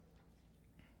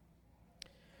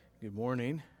Good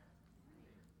morning.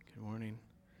 Good morning.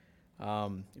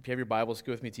 If you have your Bibles,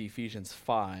 go with me to Ephesians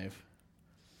 5.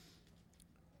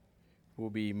 We'll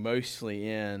be mostly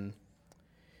in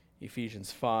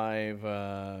Ephesians 5,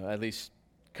 at least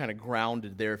kind of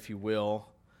grounded there, if you will.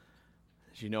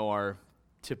 As you know, our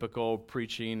typical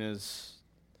preaching is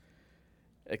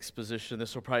exposition.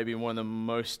 This will probably be one of the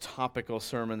most topical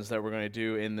sermons that we're going to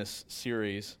do in this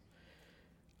series.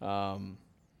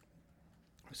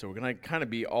 So we're going to kind of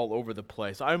be all over the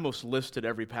place. I almost listed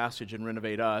every passage in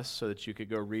Renovate Us so that you could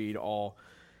go read all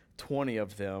 20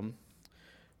 of them.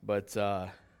 But I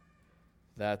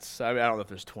don't know if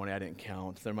there's 20. I didn't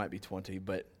count. There might be 20.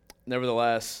 But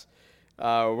nevertheless,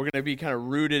 we're going to be kind of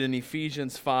rooted in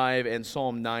Ephesians 5 and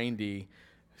Psalm 90.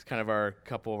 It's kind of our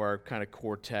couple of our kind of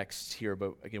core texts here.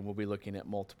 But again, we'll be looking at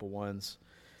multiple ones.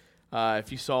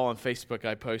 If you saw on Facebook,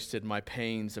 I posted my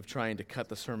pains of trying to cut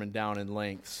the sermon down in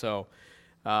length. So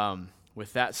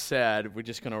with that said, we're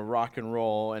just going to rock and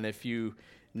roll, and if you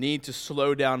need to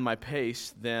slow down my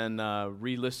pace, then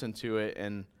re-listen to it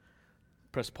and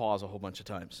press pause a whole bunch of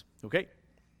times. Okay?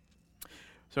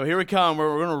 So here we come.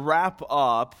 We're going to wrap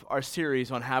up our series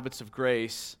on habits of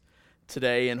grace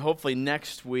today, and hopefully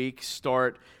next week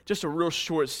start just a real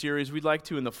short series. We'd like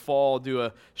to, in the fall, do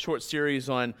a short series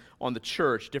on the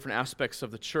church, different aspects of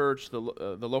the church, the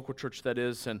local church that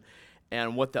is, and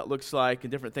what that looks like,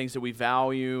 and different things that we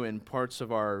value, and parts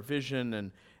of our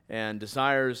vision and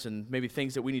desires, and maybe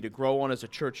things that we need to grow on as a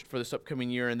church for this upcoming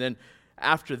year. And then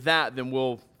after that, then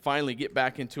we'll finally get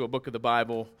back into a book of the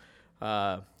Bible,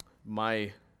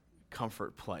 my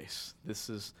comfort place. This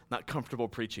is not comfortable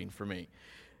preaching for me.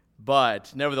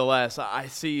 But nevertheless, I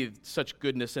see such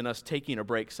goodness in us taking a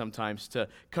break sometimes to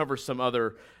cover some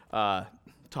other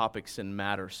topics and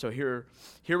matters. So here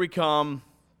we come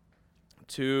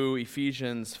to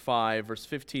Ephesians 5, verse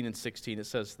 15 and 16. It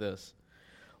says this: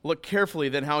 "Look carefully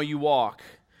then how you walk,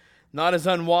 not as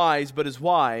unwise, but as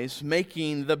wise,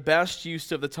 making the best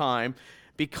use of the time,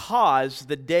 because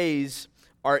the days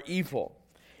are evil."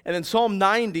 And then Psalm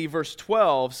 90, verse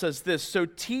 12 says this: "So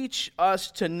teach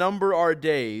us to number our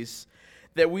days,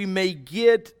 that we may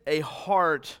get a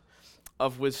heart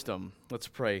of wisdom." Let's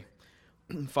pray.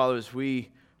 Father, as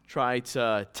we try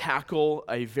to tackle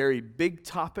a very big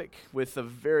topic with a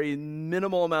very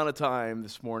minimal amount of time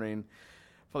this morning,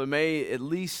 Father, may at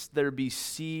least there be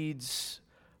seeds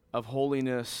of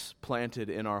holiness planted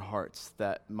in our hearts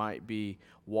that might be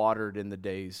watered in the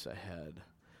days ahead.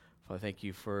 Father, thank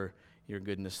you for your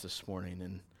goodness this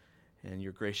morning and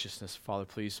your graciousness. Father,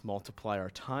 please multiply our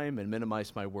time and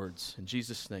minimize my words. In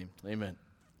Jesus' name, amen.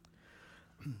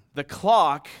 The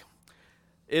clock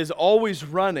is always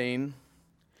running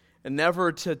and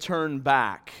never to turn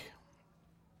back.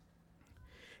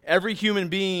 Every human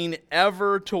being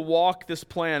ever to walk this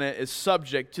planet is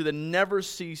subject to the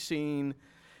never-ceasing,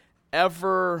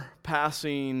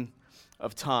 ever-passing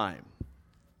of time.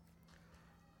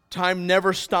 Time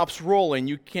never stops rolling.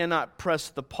 You cannot press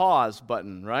the pause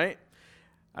button, right?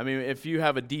 I mean, if you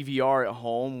have a DVR at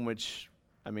home, which,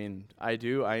 I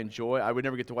do, I enjoy. I would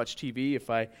never get to watch TV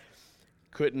if I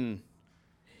couldn't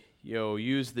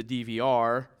use the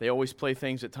DVR. They always play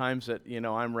things at times that,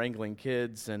 I'm wrangling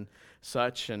kids and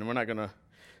such, and we're not going to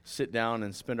sit down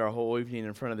and spend our whole evening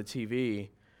in front of the TV.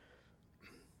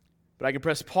 But I can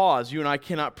press pause. You and I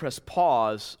cannot press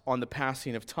pause on the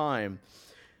passing of time.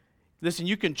 Listen,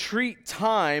 you can treat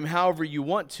time however you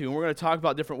want to, and we're going to talk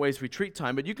about different ways we treat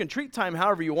time, but you can treat time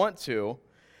however you want to,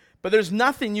 but there's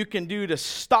nothing you can do to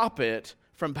stop it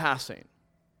from passing.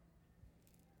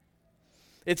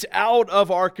 It's out of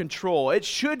our control. It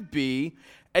should be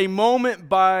a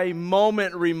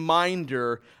moment-by-moment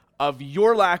reminder of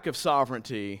your lack of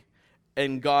sovereignty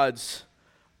and God's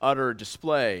utter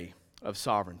display of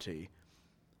sovereignty.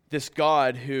 This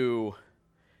God who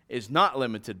is not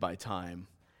limited by time,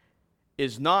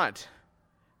 is not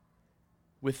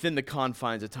within the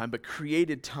confines of time, but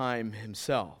created time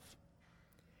himself.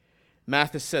 David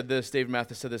Mathis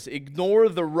said this: "Ignore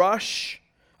the rush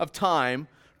of time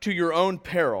to your own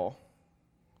peril,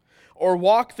 or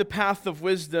walk the path of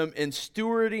wisdom in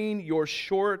stewarding your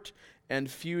short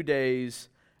and few days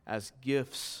as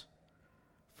gifts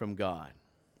from God."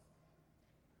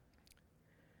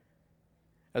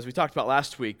 As we talked about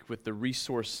last week with the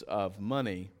resource of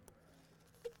money,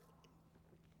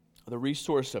 the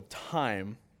resource of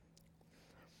time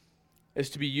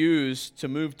is to be used to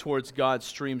move towards God's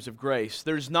streams of grace.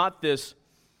 There's not this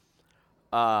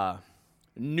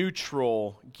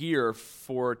neutral gear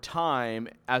for time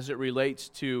as it relates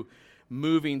to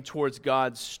moving towards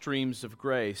God's streams of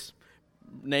grace.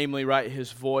 Namely, right,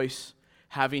 His voice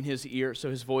having his ear, so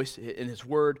his voice in his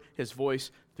word, his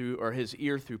voice through, or his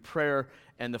ear through prayer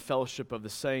and the fellowship of the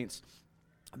saints.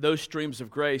 Those streams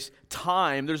of grace,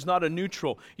 time, there's not a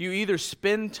neutral. You either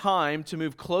spend time to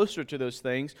move closer to those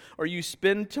things, or you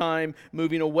spend time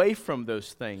moving away from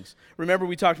those things. Remember,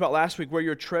 we talked about last week, where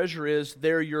your treasure is,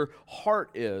 there your heart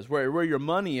is. Where your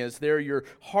money is, there your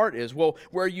heart is. Well,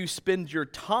 where you spend your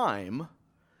time,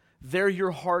 there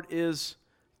your heart is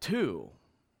too.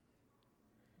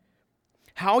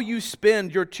 How you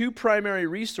spend your two primary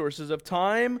resources of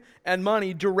time and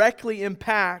money directly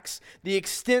impacts the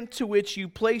extent to which you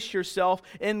place yourself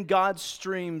in God's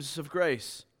streams of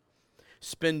grace.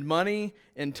 Spend money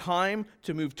and time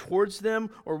to move towards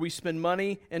them, or we spend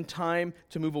money and time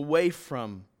to move away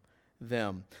from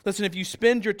them. Listen, if you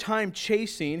spend your time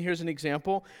chasing, here's an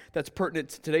example that's pertinent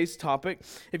to today's topic.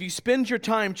 If you spend your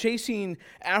time chasing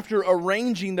after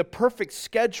arranging the perfect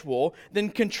schedule, then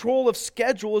control of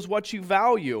schedule is what you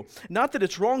value. Not that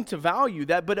it's wrong to value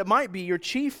that, but it might be your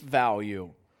chief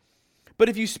value. But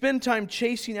if you spend time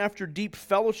chasing after deep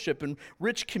fellowship and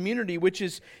rich community, which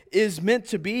is meant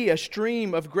to be a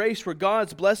stream of grace where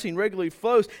God's blessing regularly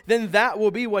flows, then that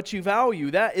will be what you value.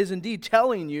 That is indeed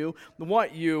telling you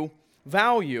what you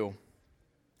value.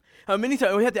 Many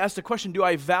times we have to ask the question, do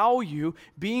I value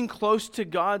being close to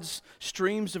God's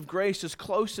streams of grace as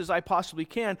close as I possibly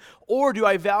can, or do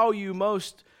I value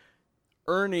most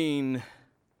earning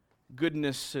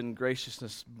goodness and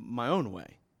graciousness my own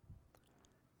way?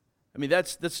 I mean,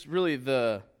 that's really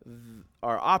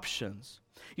our options.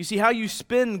 You see, how you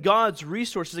spend God's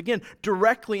resources, again,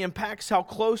 directly impacts how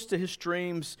close to His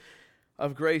streams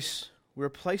of grace we're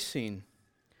placing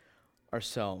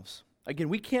ourselves. Again,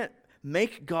 we can't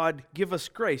make God give us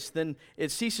grace. Then it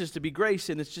ceases to be grace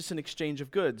and it's just an exchange of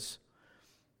goods.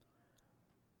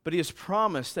 But He has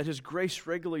promised that His grace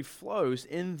regularly flows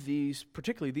in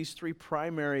particularly these three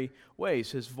primary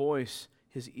ways: His voice,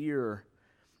 His ear,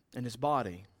 and His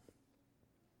body.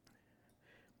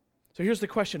 So here's the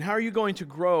question: how are you going to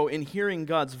grow in hearing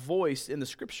God's voice in the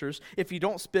Scriptures if you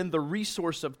don't spend the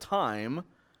resource of time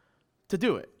to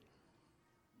do it?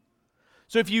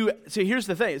 So here's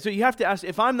the thing. So you have to ask,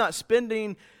 if I'm not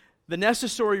spending the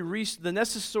necessary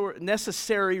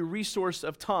resource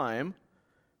of time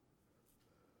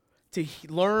to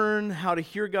learn how to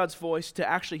hear God's voice, to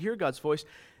actually hear God's voice,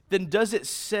 then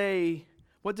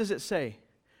what does it say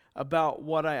about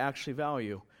what I actually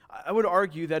value? I would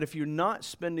argue that if you're not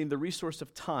spending the resource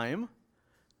of time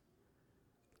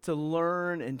to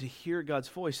learn and to hear God's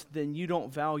voice, then you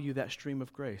don't value that stream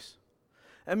of grace.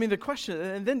 I mean, the question,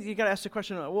 and then you got to ask the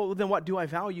question, well, then what do I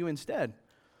value instead?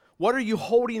 What are you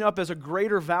holding up as a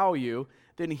greater value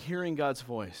than hearing God's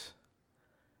voice?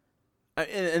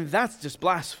 And that's just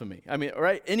blasphemy. I mean,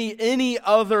 right? Any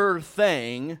other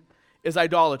thing is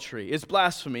idolatry, is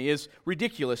blasphemy, is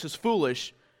ridiculous, is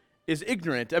foolish, is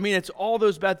ignorant. I mean, it's all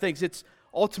those bad things. It's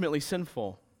ultimately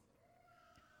sinful.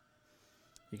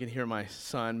 You can hear my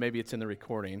son. Maybe it's in the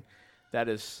recording. That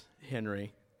is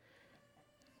Henry.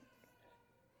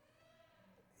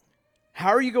 How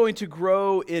are you going to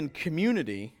grow in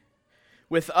community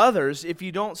with others if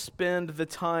you don't spend the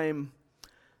time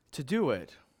to do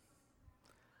it?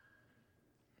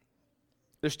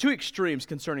 There's two extremes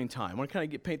concerning time. I want to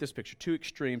kind of paint this picture. Two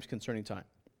extremes concerning time.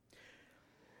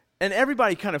 And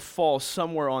everybody kind of falls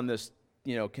somewhere on this,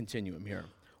 continuum here.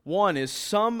 One is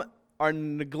some are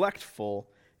neglectful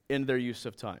in their use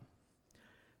of time.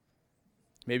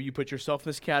 Maybe you put yourself in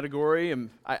this category,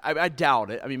 and I doubt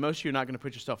it. I mean, most of you are not going to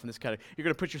put yourself in this category. You're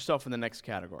going to put yourself in the next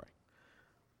category,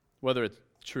 whether it's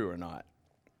true or not.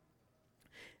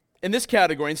 In this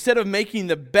category, instead of making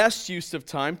the best use of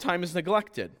time, time is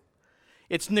neglected.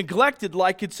 It's neglected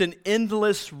like it's an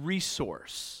endless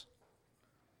resource.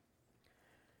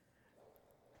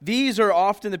 These are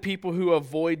often the people who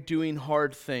avoid doing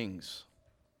hard things.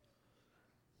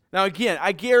 Now again,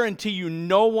 I guarantee you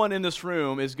no one in this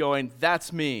room is going,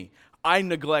 that's me. I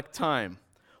neglect time.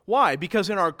 Why? Because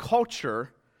in our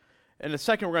culture, in a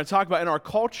second we're going to talk about, in our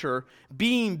culture,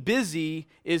 being busy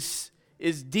is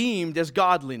deemed as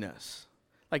godliness.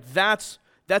 Like that's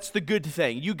the good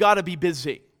thing. You got to be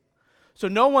busy. So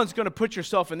no one's going to put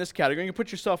yourself in this category. You can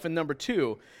put yourself in number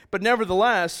 2. But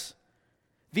nevertheless,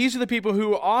 these are the people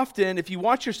who often, if you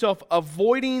watch yourself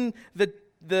avoiding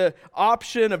the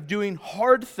option of doing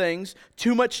hard things,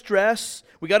 too much stress,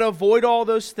 we got to avoid all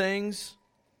those things.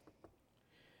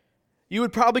 You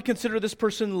would probably consider this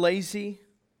person lazy.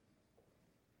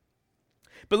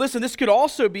 But listen, this could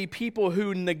also be people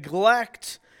who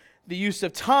neglect the use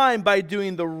of time by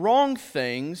doing the wrong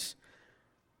things,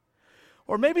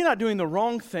 or maybe not doing the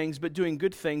wrong things, but doing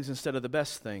good things instead of the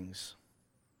best things.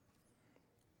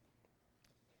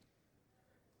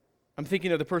 I'm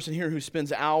thinking of the person here who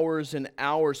spends hours and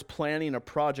hours planning a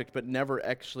project but never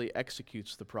actually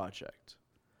executes the project.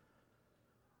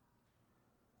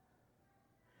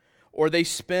 Or they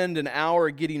spend an hour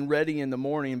getting ready in the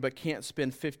morning but can't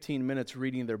spend 15 minutes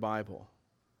reading their Bible.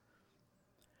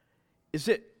 Is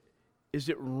it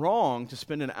wrong to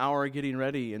spend an hour getting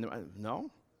ready? No.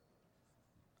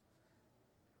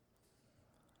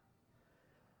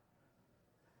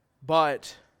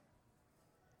 But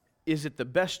is it the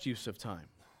best use of time?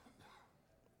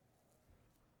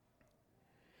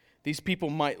 These people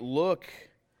might look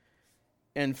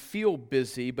and feel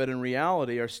busy, but in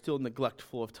reality are still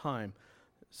neglectful of time.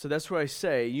 So that's where I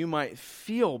say you might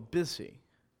feel busy,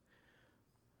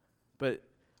 but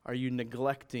are you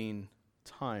neglecting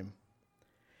time?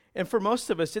 And for most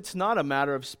of us, it's not a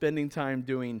matter of spending time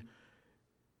doing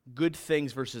good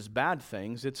things versus bad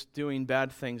things. It's doing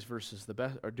bad things versus the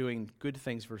best, or doing good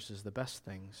things versus the best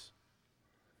things.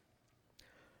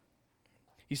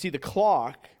 You see, the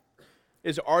clock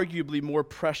is arguably more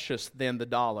precious than the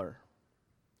dollar.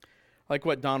 Like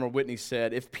what Donald Whitney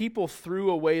said, if people threw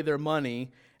away their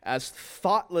money as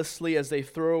thoughtlessly as they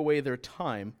throw away their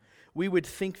time, we would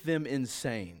think them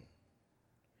insane.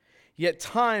 Yet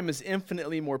time is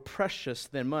infinitely more precious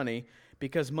than money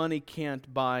because money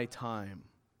can't buy time.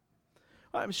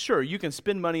 I'm sure you can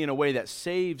spend money in a way that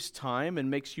saves time and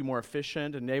makes you more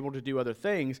efficient and able to do other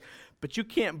things, but you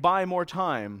can't buy more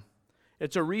time.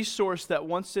 It's a resource that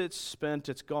once it's spent,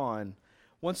 it's gone.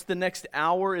 Once the next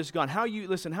hour is gone, how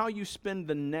you spend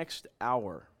the next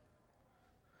hour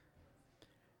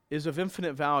is of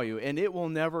infinite value, and it will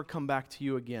never come back to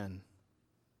you again.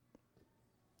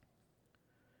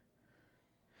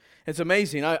 It's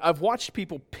amazing. I've watched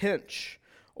people pinch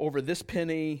over this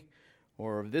penny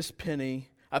or this penny,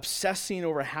 obsessing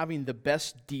over having the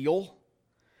best deal,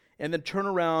 and then turn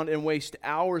around and waste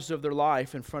hours of their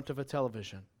life in front of a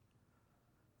television.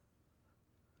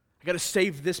 I got to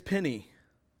save this penny.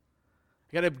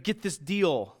 I got to get this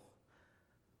deal.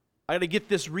 I got to get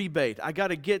this rebate. I got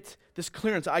to get this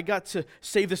clearance. I got to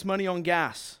save this money on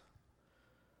gas.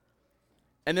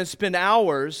 And then spend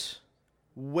hours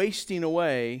wasting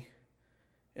away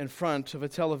in front of a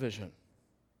television.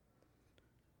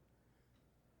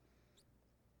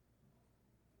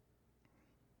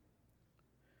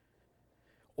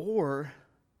 Or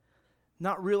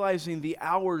not realizing the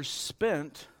hours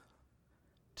spent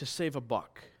to save a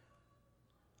buck.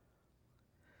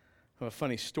 I have a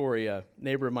funny story. A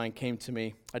neighbor of mine came to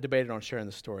me. I debated on sharing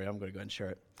the story. I'm going to go ahead and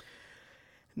share it.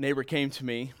 A neighbor came to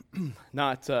me,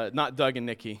 not Doug and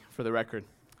Nikki, for the record.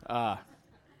 A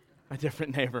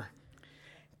different neighbor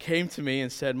came to me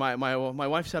and said, "My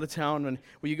wife's out of town, and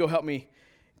will you go help me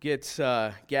get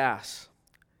gas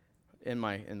in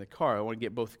the car? I want to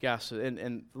get both gas."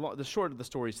 And the short of the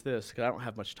story is this, because I don't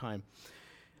have much time.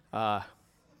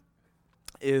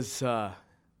 It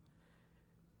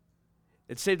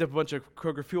saved up a bunch of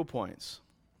Kroger fuel points.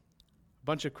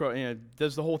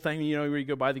 Does the whole thing, where you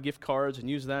go buy the gift cards and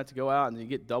use that to go out and you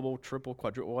get double, triple,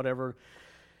 quadruple, whatever,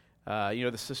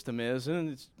 the system is,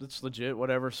 and it's legit,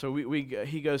 whatever. So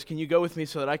he goes, "Can you go with me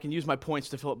so that I can use my points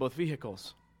to fill up both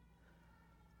vehicles?"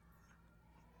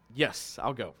 Yes,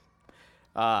 I'll go.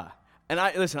 And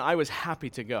I was happy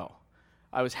to go.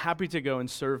 I was happy to go and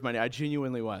serve I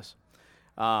genuinely was.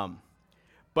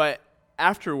 But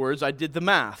afterwards, I did the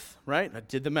math, right? I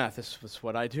did the math. This was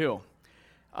what I do.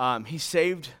 He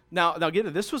saved, now get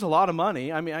it, this was a lot of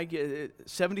money. I mean, I get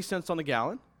 70 cents on the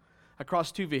gallon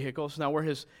across two vehicles. Now, where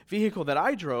his vehicle that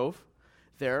I drove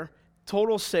there,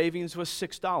 total savings was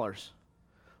 $6.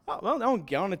 Well, now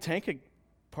on a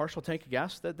partial tank of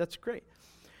gas, that's great.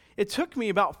 It took me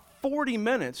about 40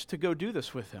 minutes to go do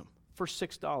this with him for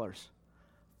 $6.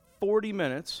 40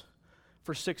 minutes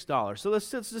for $6. So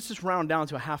let's just round down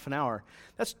to a half an hour.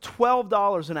 That's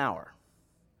 $12 an hour.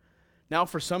 Now,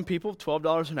 for some people,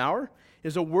 $12 an hour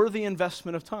is a worthy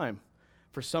investment of time.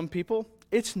 For some people,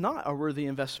 it's not a worthy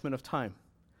investment of time.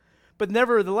 But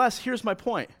nevertheless, here's my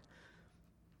point.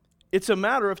 It's a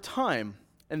matter of time.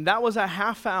 And that was a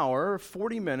half hour,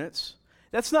 40 minutes.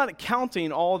 That's not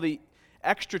counting all the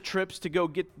extra trips to go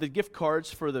get the gift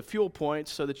cards for the fuel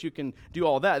points so that you can do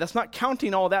all that. That's not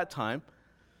counting all that time.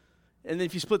 And then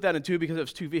if you split that in two because it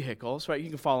was two vehicles, right? You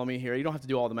can follow me here. You don't have to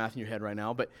do all the math in your head right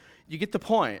now, but you get the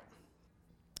point.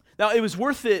 Now, it was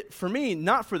worth it for me,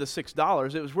 not for the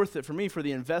 $6. It was worth it for me for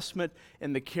the investment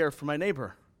and the care for my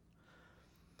neighbor.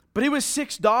 But it was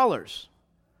 $6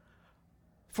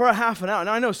 for a half an hour.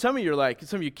 Now, I know some of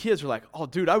you kids are like, "Oh,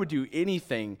 dude, I would do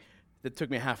anything that took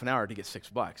me a half an hour to get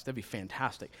 $6. That'd be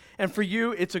fantastic." And for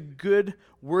you, it's a good,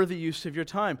 worthy use of your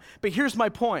time. But here's my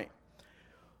point.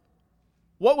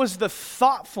 What was the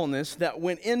thoughtfulness that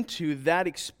went into that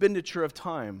expenditure of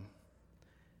time?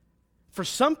 For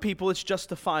some people, it's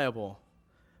justifiable.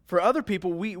 For other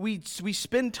people, we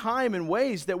spend time in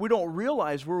ways that we don't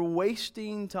realize we're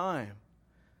wasting time.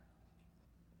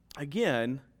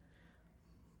 Again,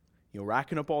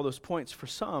 racking up all those points for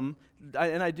some,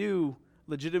 and I do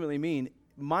legitimately mean,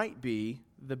 might be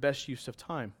the best use of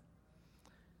time.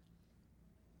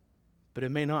 But it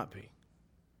may not be.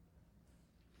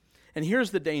 And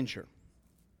here's the danger.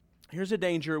 Here's a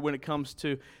danger when it comes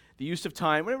to the use of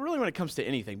time, really when it comes to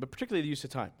anything, but particularly the use of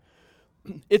time.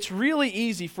 It's really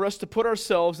easy for us to put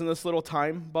ourselves in this little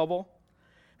time bubble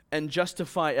and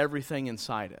justify everything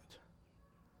inside it.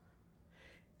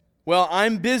 Well,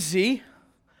 I'm busy,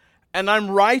 and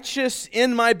I'm righteous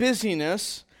in my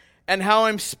busyness and how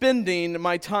I'm spending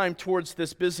my time towards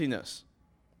this busyness.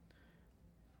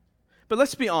 But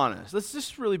let's be honest. Let's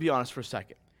just really be honest for a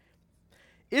second.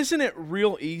 Isn't it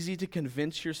real easy to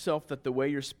convince yourself that the way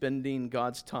you're spending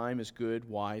God's time is good,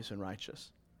 wise, and righteous?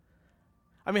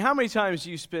 I mean, how many times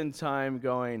do you spend time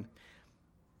going,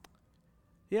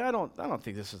 I don't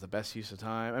think this is the best use of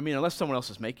time. I mean, unless someone else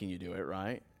is making you do it,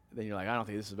 right? Then you're like, I don't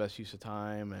think this is the best use of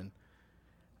time. And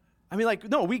I mean,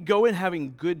 no, we go in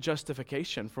having good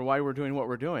justification for why we're doing what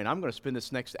we're doing. I'm going to spend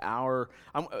this next hour,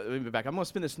 I'm going to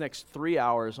spend this next 3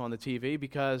 hours on the TV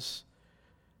because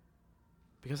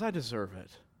I deserve it.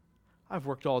 I've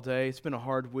worked all day. It's been a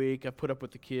hard week. I've put up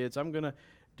with the kids. I'm going to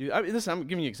listen, I'm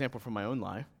giving you an example from my own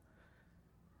life.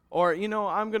 Or,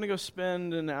 I'm going to go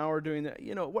spend an hour doing that.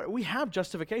 We have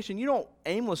justification. You don't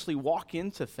aimlessly walk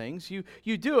into things.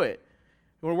 You do it.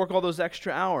 You want to work all those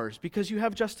extra hours because you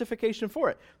have justification for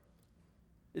it.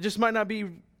 It just might not be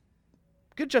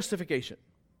good justification.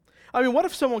 I mean, what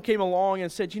if someone came along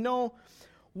and said,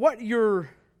 what you're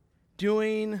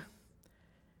doing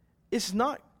is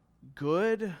not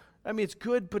good. I mean, it's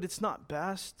good, but it's not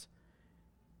best.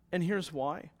 And here's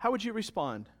why. How would you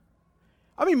respond?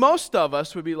 I mean, most of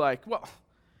us would be like, well,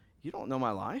 you don't know my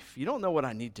life. You don't know what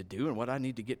I need to do and what I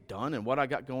need to get done and what I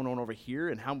got going on over here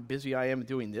and how busy I am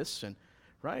doing this and,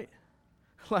 right?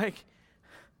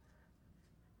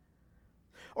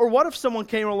 Or what if someone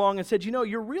came along and said,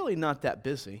 you're really not that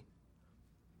busy.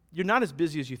 You're not as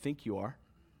busy as you think you are.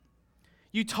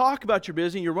 You talk about you're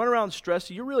busy, you run around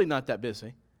stressed, you're really not that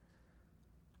busy.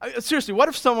 Seriously, what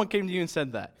if someone came to you and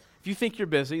said that? If you think you're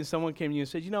busy and someone came to you and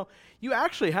said, you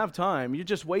actually have time, you're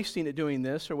just wasting it doing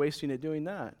this or wasting it doing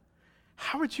that.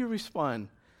 How would you respond?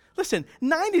 Listen,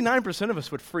 99% of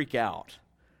us would freak out,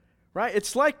 right?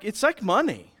 It's like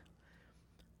money.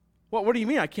 Well, what do you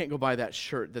mean I can't go buy that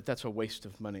shirt, that's a waste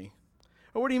of money?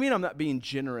 Or what do you mean I'm not being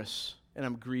generous and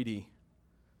I'm greedy?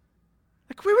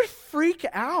 We would freak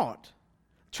out.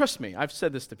 Trust me, I've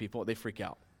said this to people, they freak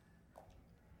out.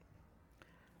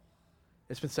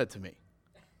 It's been said to me,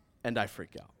 and I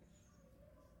freak out.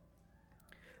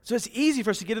 So it's easy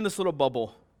for us to get in this little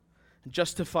bubble and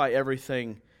justify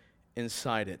everything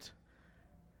inside it.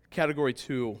 Category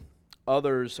 2,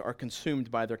 others are consumed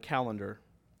by their calendar.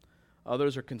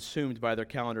 Others are consumed by their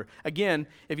calendar. Again,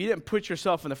 if you didn't put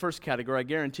yourself in the first category, I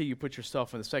guarantee you put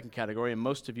yourself in the second category, and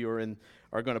most of you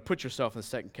are going to put yourself in the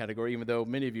second category, even though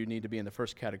many of you need to be in the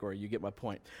first category. You get my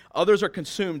point. Others are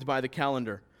consumed by the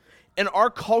calendar. In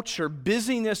our culture,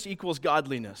 busyness equals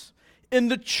godliness. In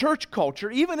the church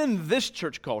culture, even in this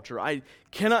church culture, I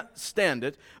cannot stand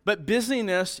it, but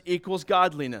busyness equals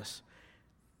godliness.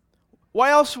 Why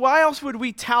else would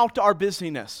we tout our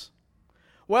busyness?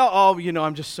 Well,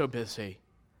 I'm just so busy.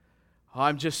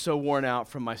 I'm just so worn out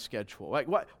from my schedule.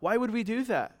 Why would we do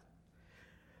that?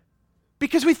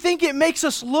 Because we think it makes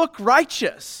us look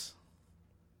righteous.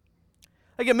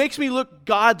 It makes me look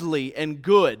godly and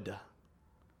good.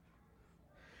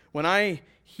 When I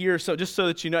hear, just so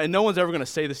that you know, and no one's ever going to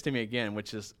say this to me again,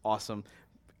 which is awesome.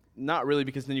 Not really,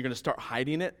 because then you're going to start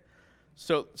hiding it.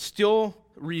 So still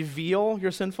reveal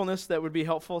your sinfulness. That would be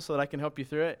helpful so that I can help you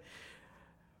through it.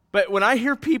 But when I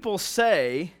hear people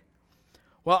say,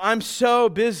 well, I'm so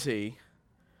busy,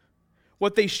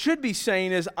 what they should be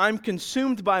saying is, I'm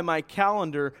consumed by my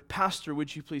calendar. Pastor,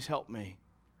 would you please help me?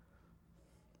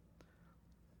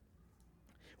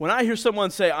 When I hear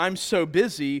someone say, I'm so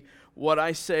busy, what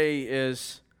I say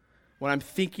is, what I'm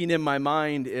thinking in my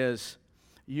mind is,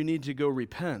 you need to go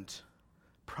repent,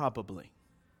 probably.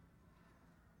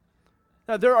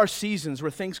 Now, there are seasons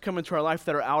where things come into our life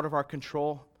that are out of our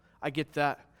control. I get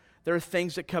that. There are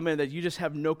things that come in that you just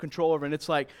have no control over, and it's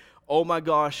like, oh my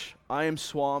gosh, I am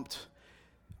swamped.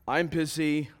 I'm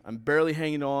busy. I'm barely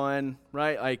hanging on,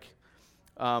 right?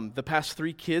 The past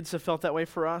 3 kids have felt that way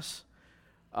for us,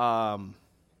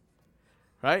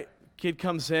 right? Kid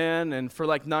comes in, and for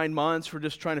like 9 months, we're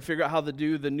just trying to figure out how to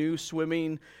do the new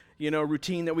swimming,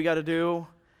 routine that we got to do.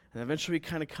 And eventually we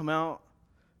kind of come out,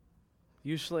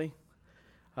 usually.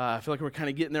 I feel like we're kind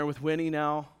of getting there with Winnie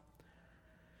now.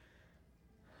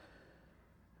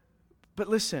 But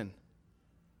listen,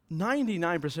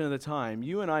 99% of the time,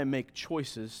 you and I make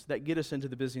choices that get us into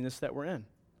the busyness that we're in.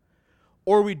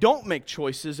 Or we don't make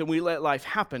choices and we let life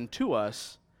happen to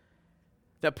us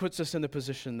that puts us in the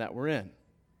position that we're in.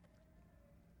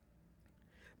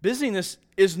 Busyness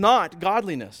is not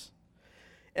godliness.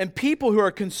 And people who are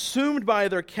consumed by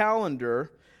their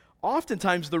calendar,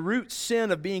 oftentimes the root sin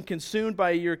of being consumed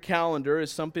by your calendar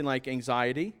is something like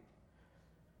anxiety,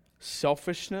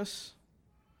 selfishness,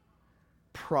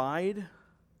 pride,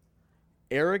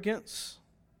 arrogance.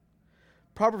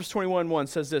 Proverbs 21:1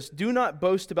 says this, "Do not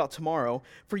boast about tomorrow,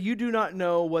 for you do not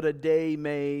know what a day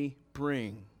may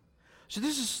bring." So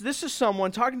this is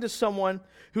someone talking to someone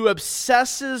who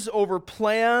obsesses over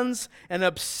plans and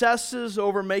obsesses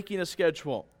over making a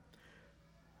schedule.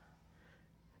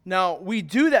 Now, we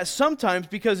do that sometimes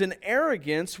because in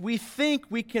arrogance, we think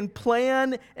we can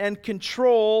plan and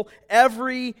control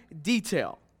every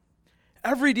detail.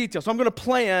 Every detail. So I'm going to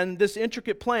plan this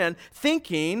intricate plan,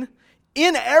 thinking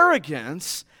in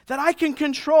arrogance that I can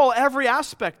control every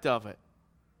aspect of it.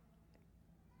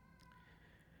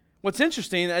 What's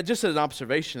interesting, just as an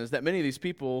observation, is that many of these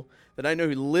people that I know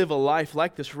who live a life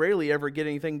like this rarely ever get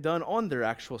anything done on their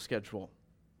actual schedule.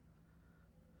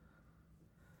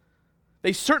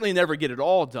 They certainly never get it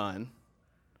all done.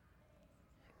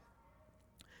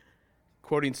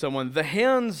 Quoting someone, "The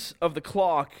hands of the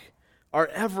clock are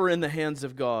ever in the hands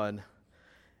of God.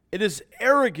 It is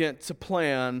arrogant to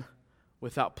plan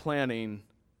without planning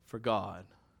for God."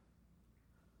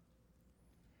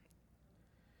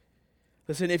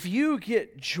 Listen, if you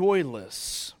get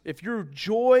joyless, if your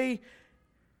joy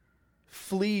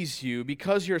flees you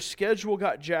because your schedule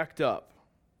got jacked up,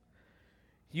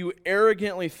 you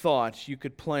arrogantly thought you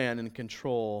could plan and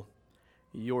control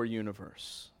your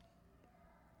universe.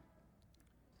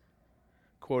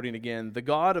 Quoting again, "The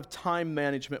God of time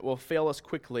management will fail us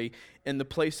quickly in the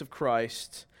place of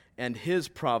Christ and His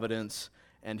providence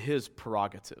and His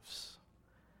prerogatives."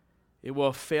 It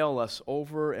will fail us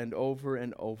over and over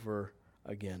and over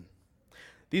again.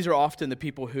 These are often the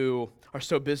people who are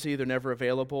so busy they're never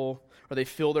available, or they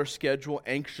fill their schedule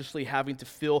anxiously having to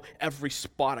fill every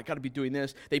spot. I got to be doing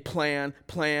this. They plan.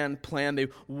 They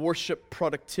worship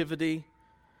productivity.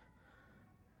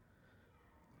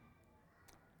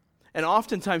 And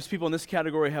oftentimes people in this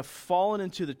category have fallen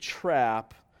into the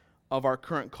trap of our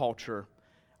current culture.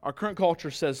 Our current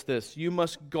culture says this: you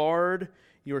must guard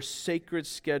your sacred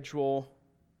schedule,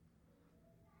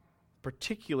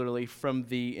 particularly from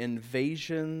the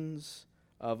invasions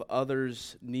of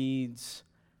others' needs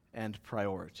and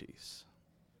priorities.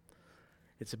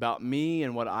 It's about me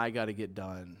and what I got to get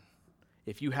done.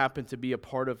 If you happen to be a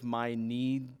part of my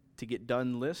need to get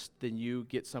done list, then you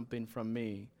get something from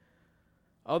me.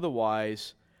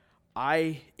 Otherwise,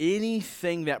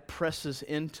 anything that presses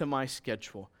into my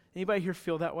schedule. Anybody here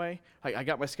feel that way? I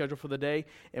got my schedule for the day,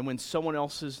 and when someone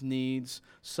else's needs,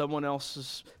 someone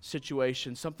else's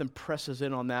situation, something presses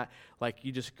in on that, like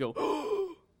you just go,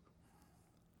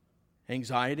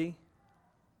 anxiety,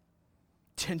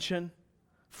 tension,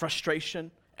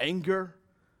 frustration, anger.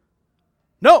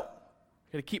 No,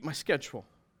 I got to keep my schedule.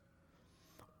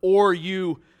 Or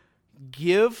you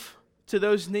give to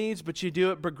those needs, but you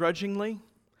do it begrudgingly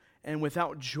and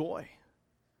without joy.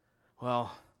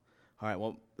 Well, all right,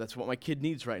 well, that's what my kid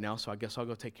needs right now, so I guess I'll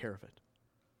go take care of it.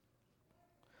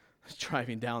 I was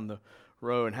driving down the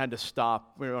road and had to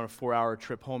stop. We were on a 4-hour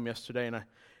trip home yesterday, and I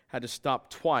had to stop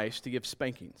twice to give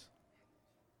spankings.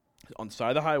 On the side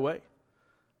of the highway,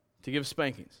 to give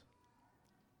spankings.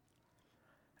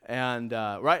 And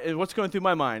what's going through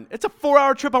my mind? It's a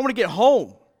 4-hour trip. I want to get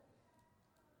home.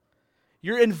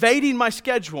 You're invading my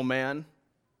schedule, man.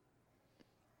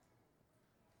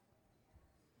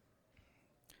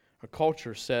 Our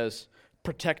culture says,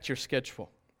 protect your schedule.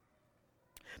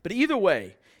 But either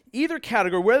way, either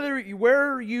category,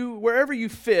 wherever you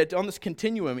fit on this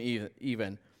continuum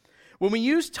even, when we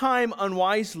use time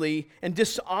unwisely and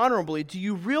dishonorably, do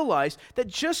you realize that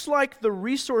just like the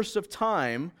resource of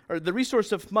time, or the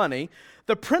resource of money,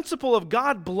 the principle of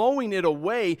God blowing it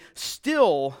away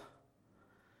still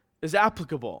is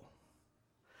applicable?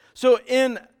 So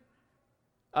in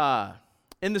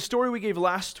the story we gave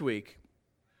last week,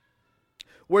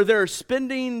 where they're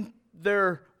spending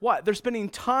They're spending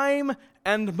time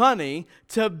and money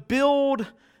to build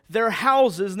their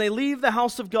houses, and they leave the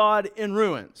house of God in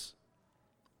ruins.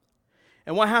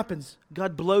 And what happens?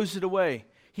 God blows it away.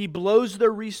 He blows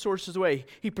their resources away.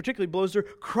 He particularly blows their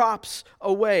crops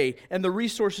away and the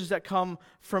resources that come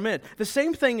from it. The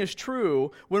same thing is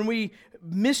true when we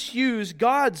misuse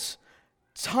God's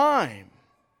time.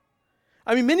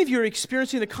 I mean, many of you are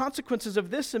experiencing the consequences of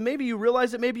this, and maybe you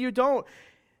realize it, maybe you don't.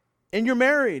 In your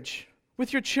marriage,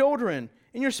 with your children,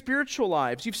 in your spiritual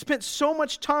lives, you've spent so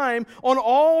much time on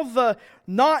all the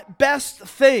not best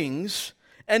things,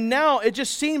 and now it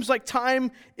just seems like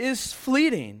time is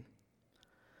fleeting.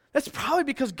 That's probably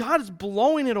because God is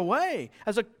blowing it away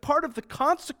as a part of the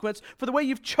consequence for the way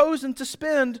you've chosen to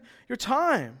spend your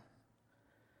time.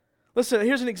 Listen,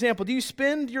 here's an example. Do you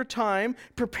spend your time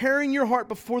preparing your heart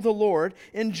before the Lord,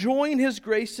 enjoying His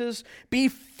graces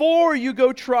before you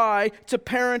go try to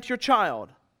parent your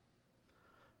child?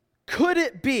 Could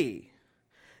it be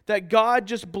that God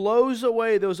just blows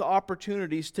away those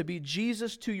opportunities to be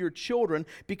Jesus to your children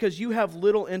because you have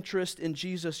little interest in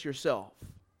Jesus yourself?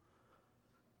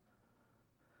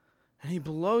 And He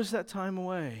blows that time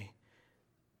away.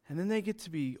 And then they get to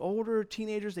be older,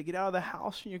 teenagers, they get out of the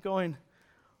house, and you're going,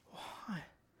 what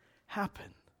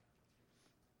happened?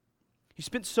 You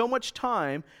spent so much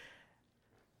time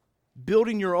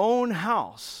building your own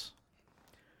house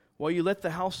while you let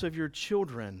the house of your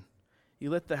children, you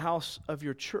let the house of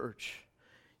your church,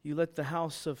 you let the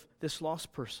house of this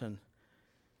lost person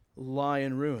lie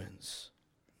in ruins.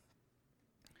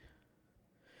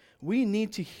 We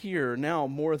need to hear now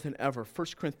more than ever 1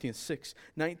 Corinthians 6,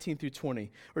 19 through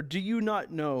 20. Or do you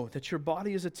not know that your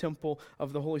body is a temple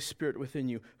of the Holy Spirit within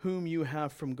you, whom you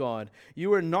have from God?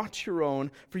 You are not your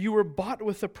own, for you were bought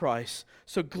with a price.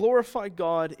 So glorify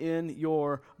God in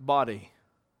your body.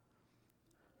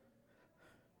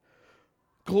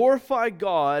 Glorify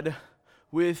God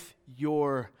with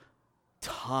your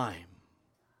time.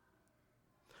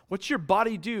 What's your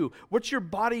body do? What's your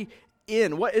body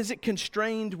in? What is it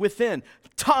constrained within?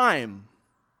 Time.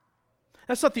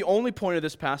 That's not the only point of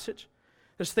this passage.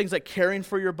 There's things like caring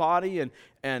for your body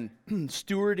and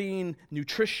stewarding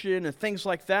nutrition and things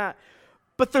like that.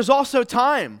 But there's also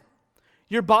time.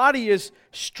 Your body is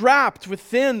strapped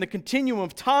within the continuum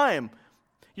of time.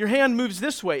 Your hand moves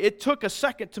this way. It took a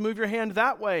second to move your hand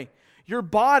that way. Your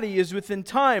body is within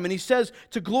time. And he says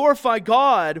to glorify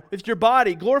God with your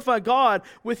body, glorify God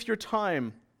with your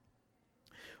time.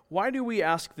 Why do we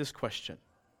ask this question?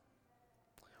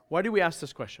 Why do we ask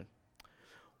this question?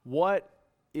 What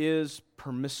is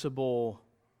permissible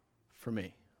for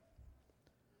me?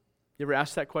 You ever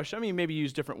ask that question? I mean, maybe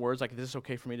use different words like, is this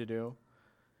okay for me to do?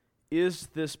 Is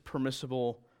this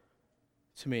permissible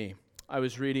to me? I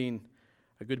was reading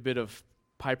a good bit of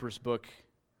Piper's book,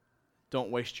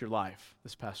 Don't Waste Your Life,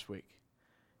 this past week.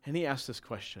 And he asked this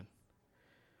question.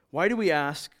 Why do we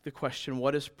ask the question,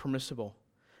 what is permissible?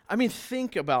 I mean,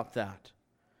 think about that.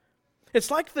 It's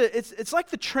like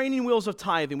the training wheels of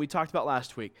tithing we talked about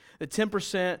last week. The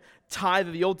 10% tithe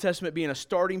of the Old Testament being a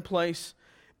starting place,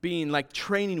 being like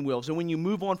training wheels. And when you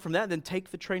move on from that, then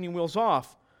take the training wheels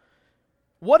off.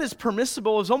 What is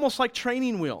permissible is almost like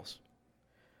training wheels.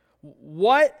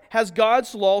 What has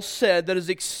God's law said that is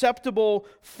acceptable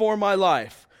for my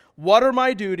life? What are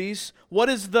my duties? What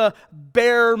is the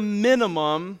bare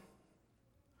minimum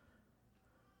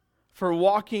for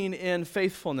walking in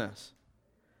faithfulness?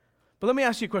 But let me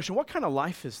ask you a question. What kind of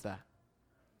life is that?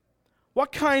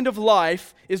 What kind of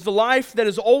life is the life that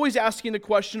is always asking the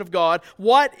question of God,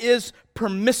 what is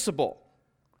permissible?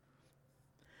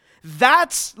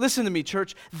 Listen to me,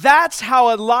 church, that's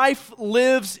how a life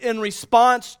lives in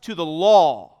response to the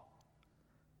law.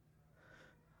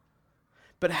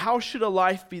 But how should a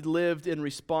life be lived in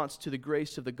response to the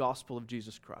grace of the gospel of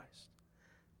Jesus Christ?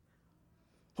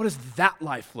 What does that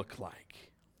life look like?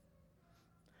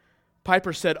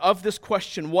 Piper said, of this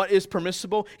question, what is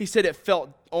permissible? He said it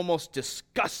felt almost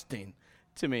disgusting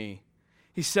to me.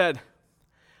 He said,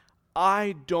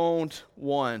 I don't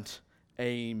want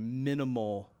a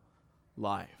minimal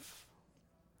life.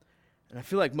 And I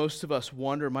feel like most of us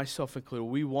wander, myself included,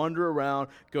 we wander around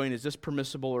going, is this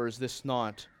permissible or is this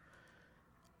not?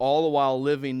 All the while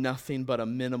living nothing but a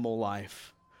minimal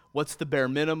life. What's the bare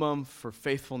minimum for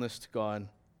faithfulness to God?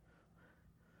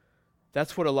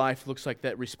 That's what a life looks like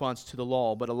that responds to the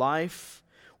law. But a life,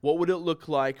 what would it look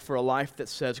like for a life that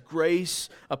says, grace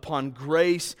upon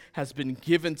grace has been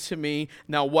given to me.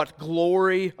 Now what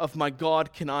glory of my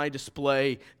God can I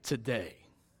display today?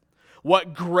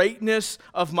 What greatness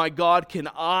of my God can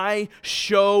I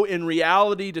show in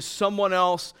reality to someone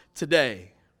else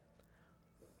today?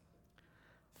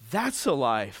 That's a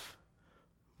life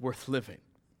worth living.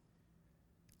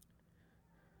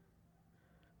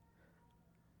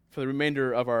 For the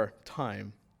remainder of our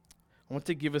time, I want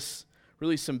to give us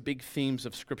really some big themes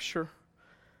of Scripture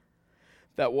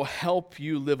that will help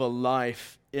you live a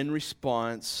life in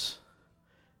response,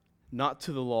 not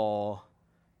to the law,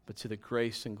 but to the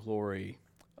grace and glory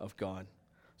of God.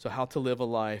 So how to live a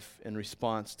life in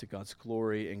response to God's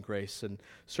glory and grace. And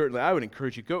certainly I would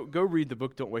encourage you, go read the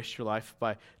book Don't Waste Your Life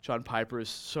by John Piper. It's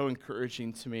so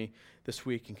encouraging to me this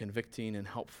week and convicting and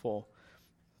helpful.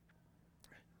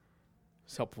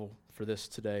 It's helpful for this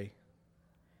today.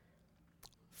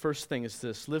 First thing is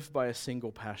this: live by a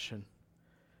single passion,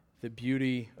 the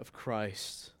beauty of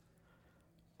Christ,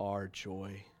 our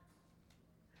joy.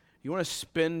 You want to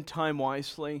spend time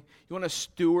wisely? You want to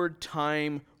steward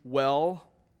time well?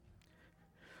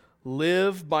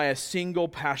 Live by a single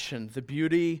passion, the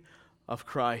beauty of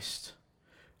Christ,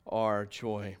 our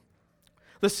joy.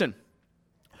 Listen,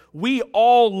 we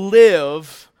all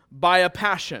live by a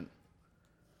passion.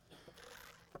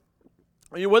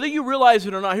 Whether you realize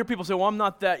it or not, I hear people say, well, I'm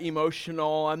not that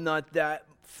emotional, I'm not that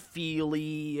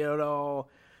feely,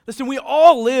 Listen, we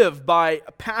all live by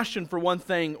a passion for one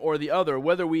thing or the other,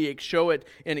 whether we show it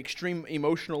in extreme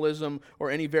emotionalism or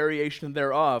any variation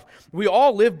thereof. We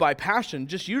all live by passion,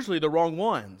 just usually the wrong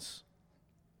ones.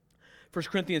 1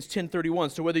 Corinthians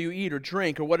 10:31, so whether you eat or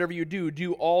drink or whatever you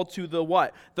do all to the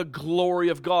what? The glory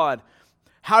of God.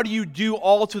 How do you do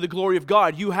all to the glory of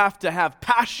God? You have to have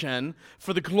passion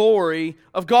for the glory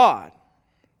of God.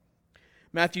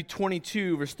 Matthew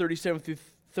 22, verse 37 through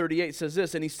 38 says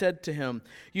this, and he said to him,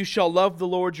 you shall love the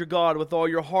Lord your God with all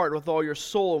your heart, with all your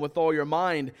soul, and with all your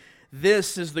mind.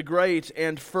 This is the great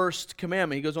and first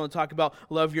commandment. He goes on to talk about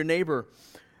love your neighbor.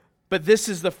 But this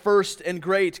is the first and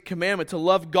great commandment, to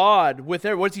love God with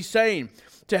everything. What's he saying?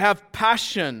 To have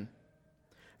passion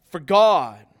for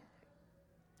God.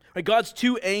 Right, God's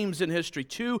two aims in history,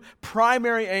 two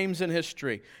primary aims in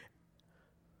history.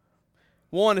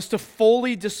 One is to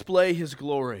fully display His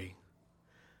glory,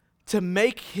 to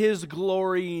make His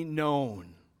glory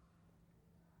known.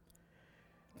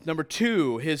 Number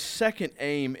two, His second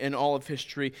aim in all of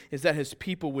history is that His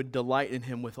people would delight in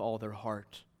Him with all their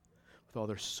heart, with all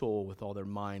their soul, with all their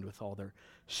mind, with all their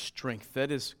strength.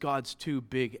 That is God's two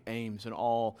big aims in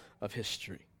all of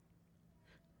history.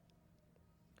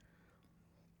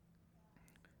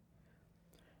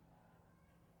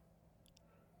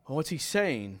 Well, what's He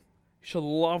saying? You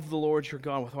shall love the Lord your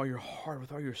God with all your heart,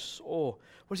 with all your soul.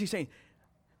 What is He saying?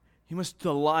 You must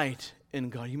delight in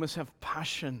God. You must have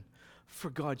passion for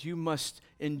God. You must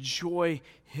enjoy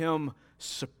Him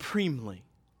supremely.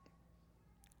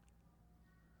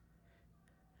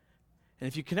 And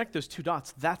if you connect those two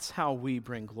dots, that's how we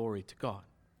bring glory to God.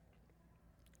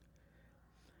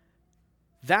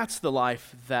 That's the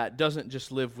life that doesn't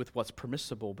just live with what's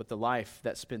permissible, but the life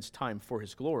that spends time for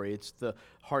His glory. It's the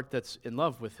heart that's in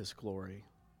love with His glory,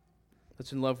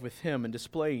 that's in love with Him and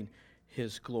displaying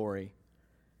His glory.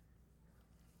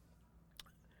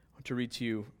 I want to read to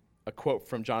you a quote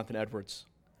from Jonathan Edwards.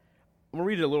 I'm going to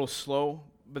read it a little slow,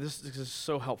 but this is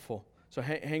so helpful. So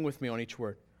hang with me on each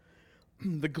word.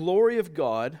 The glory of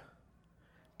God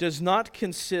does not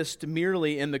consist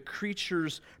merely in the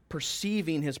creature's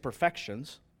perceiving His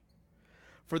perfections,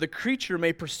 for the creature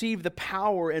may perceive the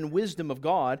power and wisdom of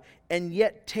God and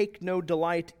yet take no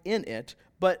delight in it,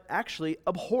 but actually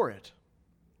abhor it.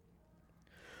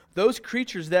 Those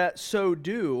creatures that so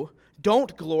do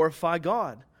don't glorify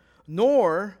God,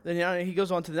 nor, then he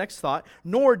goes on to the next thought,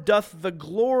 nor doth the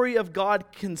glory of God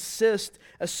consist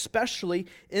especially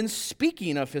in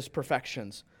speaking of His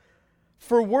perfections.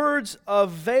 For words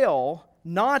avail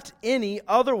not any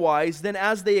otherwise than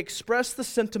as they express the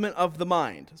sentiment of the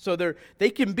mind. So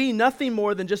they can be nothing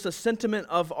more than just a sentiment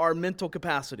of our mental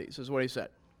capacities, is what he said.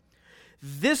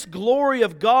 This glory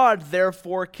of God,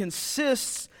 therefore,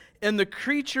 consists in the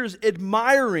creatures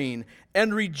admiring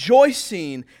and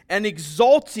rejoicing and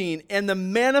exulting in the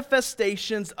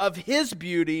manifestations of His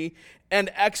beauty and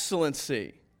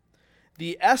excellency.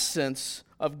 The essence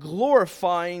of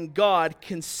glorifying God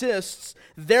consists,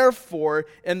 therefore,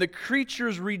 in the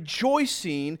creatures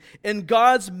rejoicing in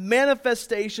God's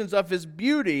manifestations of His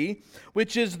beauty,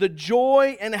 which is the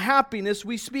joy and happiness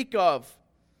we speak of.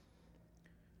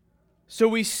 So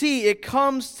we see it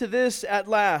comes to this at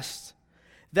last,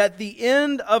 that the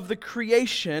end of the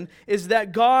creation is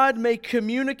that God may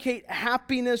communicate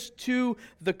happiness to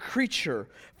the creature.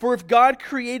 For if God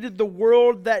created the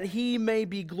world that He may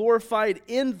be glorified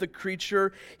in the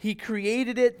creature, He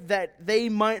created it that they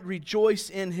might rejoice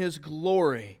in His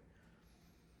glory.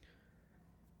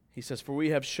 He says, for we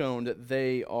have shown that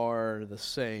they are the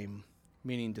same,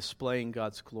 meaning displaying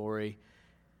God's glory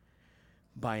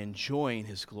by enjoying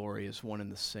His glory is one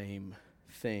and the same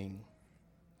thing.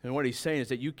 And what he's saying is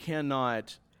that you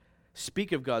cannot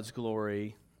speak of God's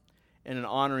glory in an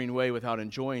honoring way without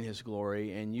enjoying His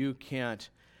glory, and you can't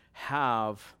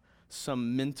have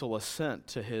some mental assent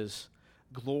to His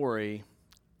glory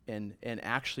and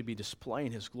actually be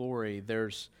displaying His glory.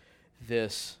 There's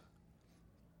this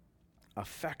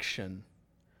affection,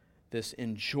 this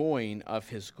enjoying of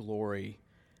His glory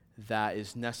that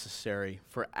is necessary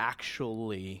for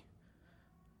actually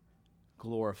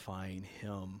glorifying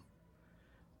Him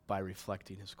by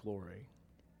reflecting His glory.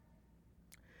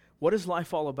 What is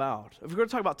life all about? If we're going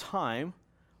to talk about time,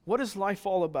 what is life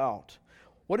all about?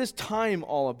 What is time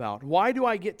all about? Why do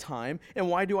I get time, and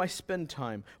why do I spend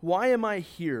time? Why am I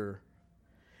here?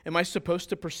 Am I supposed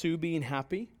to pursue being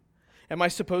happy? Am I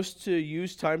supposed to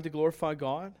use time to glorify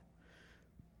God?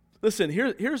 Listen,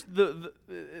 here's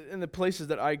in the places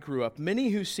that I grew up, many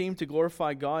who seemed to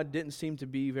glorify God didn't seem to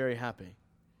be very happy.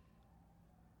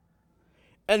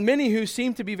 And many who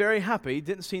seemed to be very happy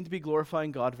didn't seem to be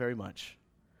glorifying God very much.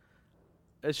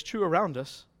 It's true around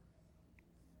us.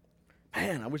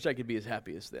 Man, I wish I could be as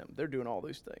happy as them. They're doing all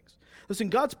those things. Listen,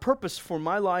 God's purpose for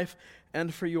my life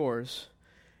and for yours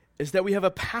is that we have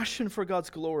a passion for God's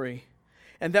glory,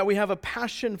 and that we have a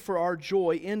passion for our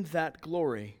joy in that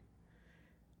glory,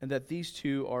 and that these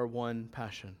two are one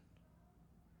passion.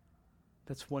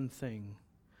 That's one thing.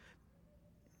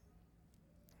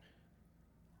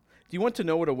 Do you want to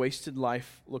know what a wasted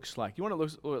life looks like? You want to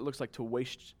know what it looks like to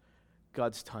waste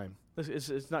God's time?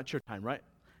 It's not your time, right?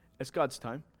 It's God's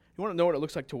time. You want to know what it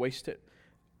looks like to waste it?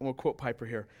 I'm going to quote Piper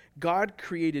here. God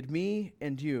created me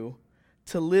and you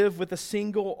to live with a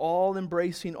single,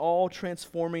 all-embracing,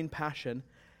 all-transforming passion,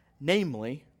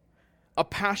 namely, a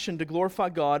passion to glorify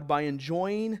God by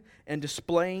enjoying and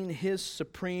displaying His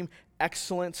supreme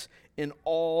excellence in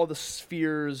all the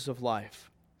spheres of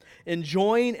life.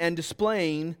 Enjoying and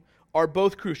displaying are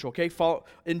both crucial, okay?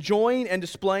 Enjoying and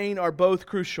displaying are both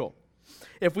crucial.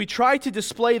 If we try to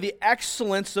display the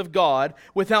excellence of God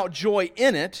without joy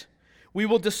in it, we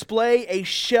will display a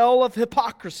shell of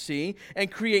hypocrisy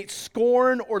and create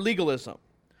scorn or legalism.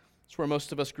 That's where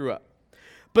most of us grew up.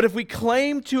 But if we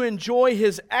claim to enjoy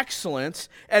His excellence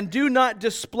and do not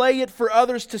display it for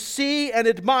others to see and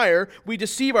admire, we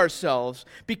deceive ourselves,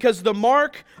 because the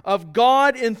mark of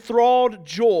God-enthralled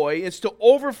joy is to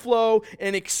overflow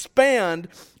and expand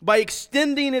by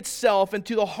extending itself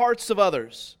into the hearts of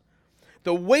others.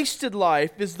 The wasted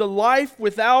life is the life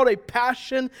without a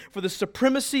passion for the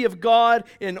supremacy of God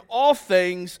in all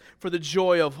things, for the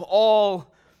joy of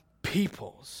all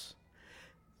peoples.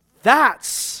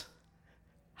 That's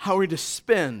how we're to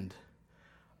spend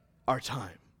our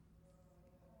time.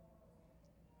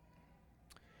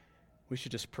 We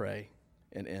should just pray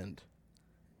and end.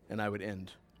 And I would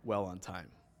end well on time.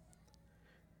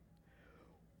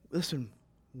 Listen,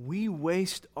 we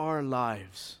waste our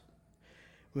lives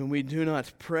when we do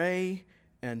not pray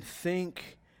and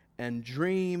think and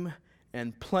dream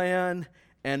and plan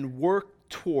and work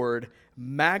toward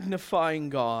magnifying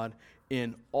God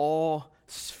in all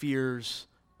spheres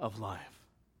of life.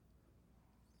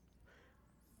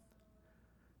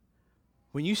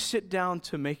 When you sit down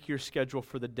to make your schedule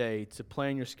for the day, to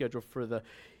plan your schedule for the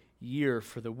year,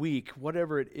 for the week,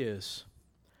 whatever it is,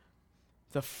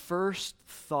 the first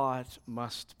thought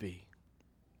must be,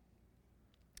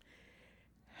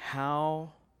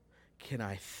 how can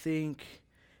I think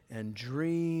and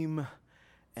dream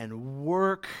and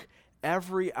work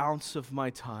every ounce of my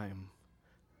time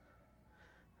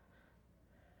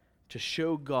to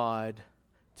show God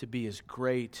to be as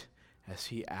great as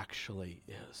He actually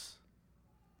is?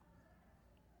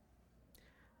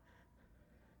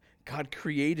 God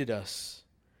created us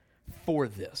for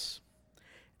this.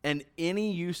 And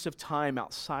any use of time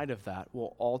outside of that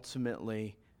will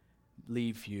ultimately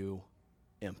leave you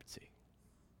empty.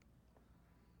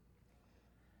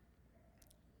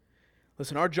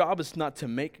 Listen, our job is not to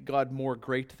make God more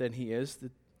great than He is,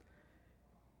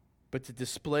 but to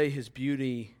display His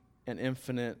beauty and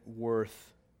infinite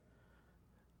worth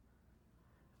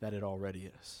that it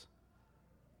already is.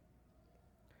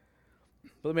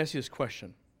 But let me ask you this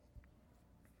question.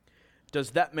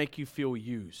 Does that make you feel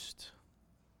used?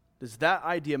 Does that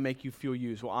idea make you feel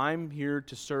used? Well, I'm here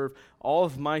to serve all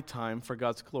of my time for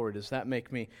God's glory. Does that make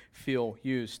me feel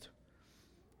used?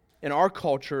 In our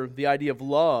culture, the idea of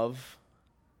love,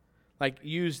 like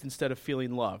used instead of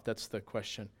feeling loved, that's the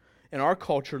question. In our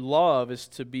culture, love is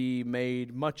to be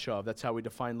made much of. That's how we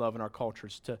define love in our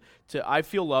cultures. I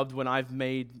feel loved when I've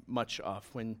made much of,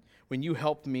 when you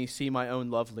help me see my own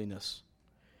loveliness.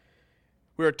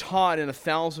 We are taught in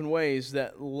 1,000 ways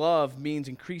that love means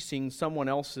increasing someone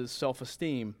else's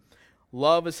self-esteem.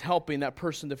 Love is helping that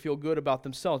person to feel good about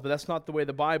themselves, but that's not the way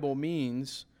the Bible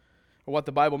means or what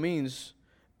the Bible means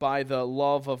by the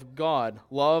love of God.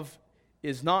 Love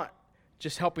is not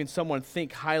just helping someone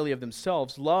think highly of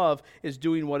themselves. Love is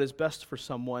doing what is best for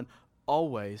someone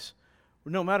always,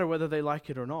 no matter whether they like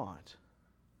it or not.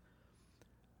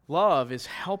 Love is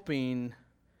helping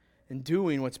and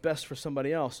doing what's best for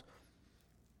somebody else.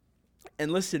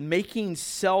 And listen, making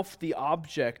self the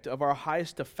object of our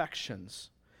highest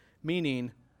affections,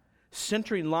 meaning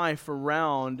centering life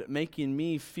around making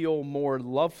me feel more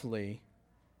lovely,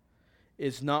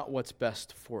 is not what's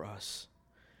best for us.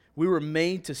 We were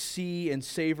made to see and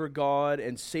savor God,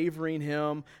 and savoring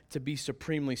Him to be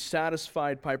supremely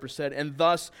satisfied, Piper said, and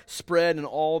thus spread in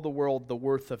all the world the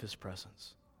worth of His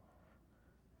presence.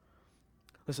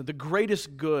 Listen, the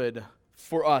greatest good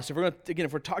for us, if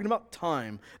we're talking about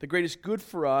time, the greatest good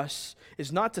for us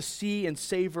is not to see and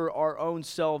savor our own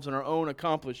selves and our own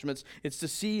accomplishments. It's to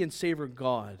see and savor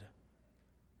God.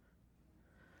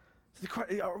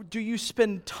 Do you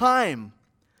spend time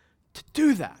to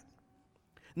do that?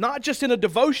 Not just in a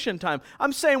devotion time.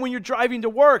 I'm saying when you're driving to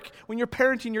work, when you're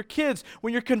parenting your kids,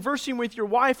 when you're conversing with your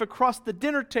wife across the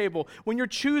dinner table, when you're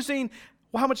choosing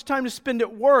how much time to spend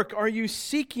at work. Are you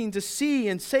seeking to see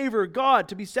and savor God,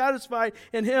 to be satisfied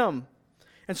in Him?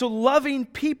 And so loving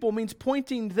people means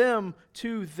pointing them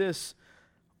to this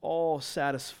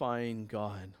all-satisfying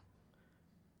God.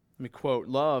 Let me quote,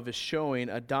 "Love is showing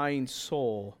a dying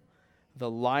soul the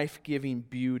life-giving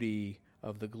beauty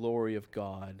of the glory of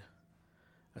God,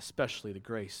 especially the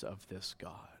grace of this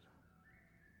God."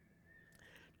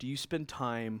 Do you spend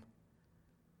time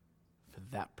for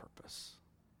that purpose?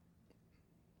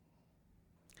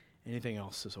 Anything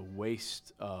else is a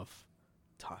waste of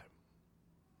time.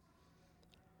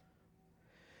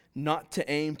 Not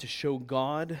to aim to show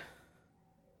God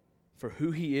for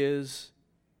who He is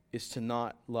to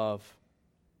not love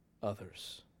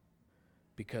others,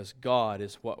 because God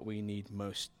is what we need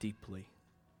most deeply.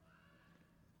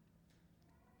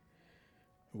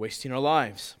 We're wasting our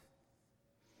lives.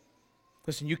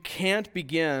 Listen, you can't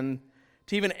begin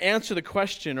to even answer the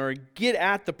question or get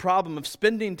at the problem of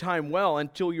spending time well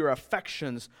until your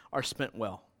affections are spent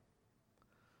well.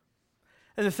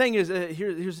 And the thing is,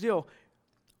 here's the deal.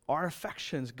 Our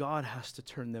affections, God has to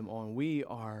turn them on. We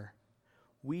are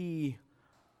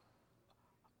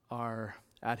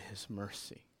at His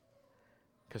mercy.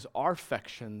 Because our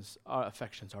affections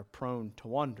are prone to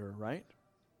wander, right?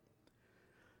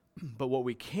 But what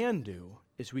we can do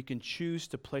is we can choose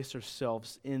to place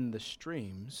ourselves in the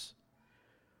streams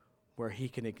where He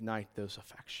can ignite those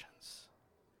affections.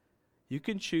 You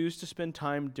can choose to spend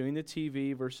time doing the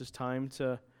TV versus time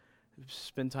to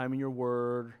spend time in your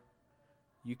Word.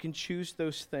 You can choose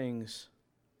those things,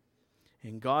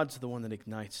 and God's the one that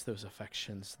ignites those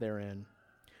affections therein.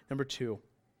 Number 2,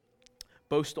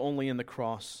 boast only in the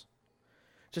cross.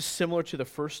 Just similar to the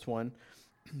first one,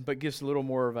 but gives a little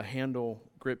more of a handle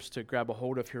grips to grab a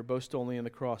hold of here. Boast only in the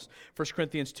cross. 1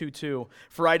 Corinthians 2:2.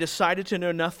 "For I decided to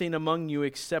know nothing among you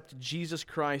except Jesus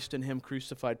Christ and Him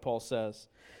crucified," Paul says.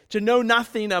 To know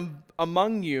nothing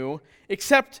among you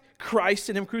except Christ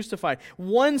and Him crucified.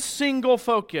 One single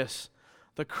focus,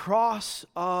 the cross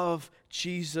of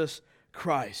Jesus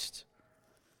Christ.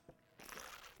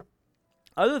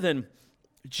 Other than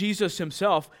Jesus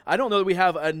Himself, I don't know that we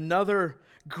have another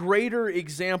greater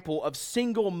example of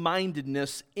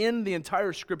single-mindedness in the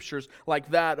entire Scriptures like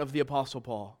that of the Apostle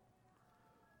Paul.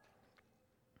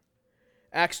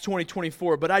 Acts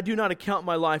 20:24, "But I do not account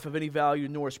my life of any value,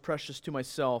 nor as precious to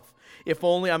myself, if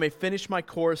only I may finish my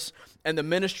course and the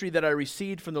ministry that I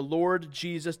received from the Lord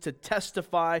Jesus to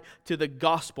testify to the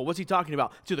gospel." What's he talking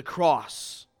about? To the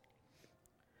cross.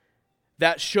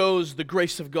 That shows the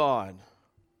grace of God.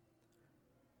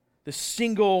 The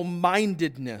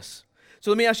single-mindedness. So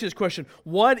let me ask you this question.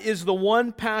 What is the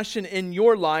one passion in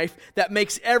your life that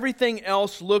makes everything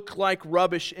else look like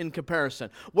rubbish in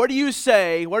comparison? What do you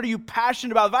say? What are you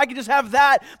passionate about? If I could just have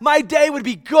that, my day would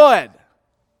be good.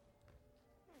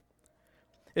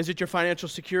 Is it your financial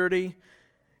security?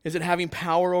 Is it having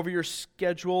power over your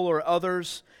schedule or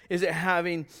others? Is it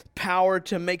having power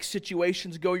to make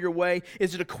situations go your way?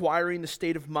 Is it acquiring the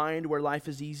state of mind where life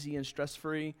is easy and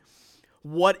stress-free?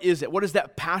 What is it? What is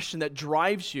that passion that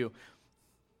drives you?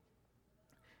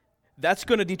 That's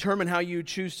going to determine how you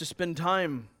choose to spend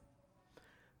time.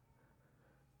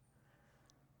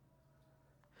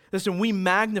 Listen, we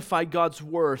magnify God's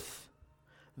worth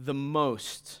the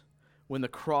most when the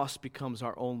cross becomes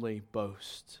our only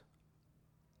boast.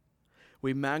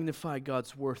 We magnify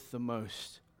God's worth the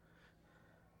most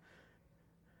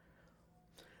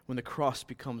when the cross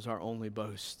becomes our only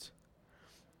boast.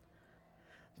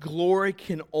 Glory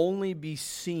can only be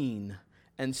seen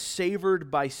and savored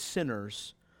by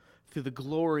sinners through the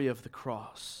glory of the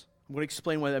cross. I'm going to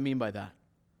explain what I mean by that.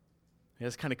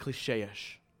 It's kind of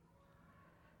cliche-ish.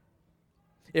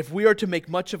 If we are to make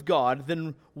much of God,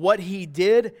 then what He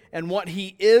did and what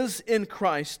He is in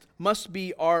Christ must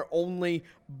be our only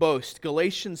boast.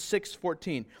 Galatians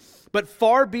 6:14. But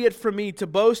far be it from me to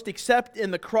boast except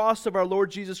in the cross of our Lord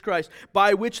Jesus Christ,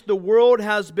 by which the world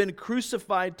has been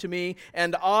crucified to me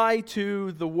and I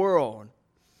to the world.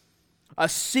 A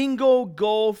single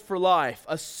goal for life,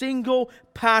 a single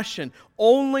passion,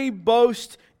 only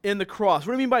boast in the cross.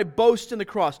 What do I mean by boast in the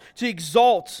cross? To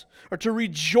exalt or to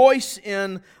rejoice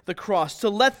in the cross. To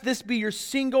let this be your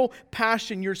single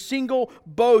passion, your single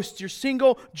boast, your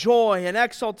single joy and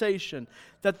exaltation.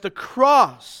 That the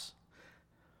cross,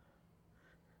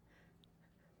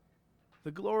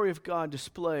 the glory of God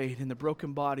displayed in the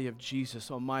broken body of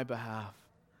Jesus on my behalf,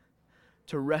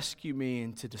 to rescue me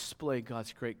and to display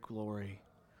God's great glory.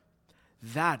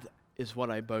 That is what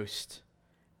I boast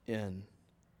in.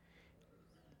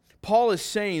 Paul is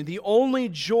saying the only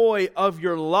joy of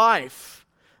your life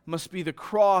must be the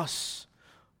cross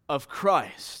of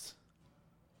Christ.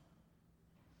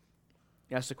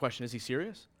 You ask the question, is he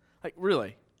serious? Like,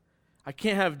 really? I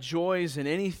can't have joys in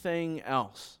anything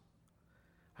else.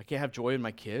 I can't have joy in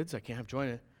my kids. I can't have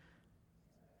joy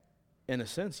in a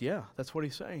sense, yeah, that's what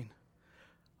he's saying.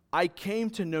 I came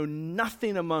to know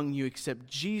nothing among you except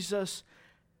Jesus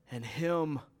and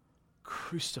Him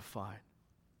crucified.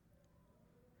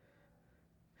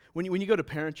 When you go to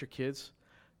parent your kids,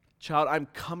 child, I'm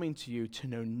coming to you to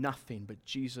know nothing but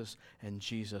Jesus and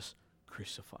Jesus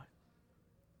crucified.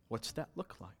 What's that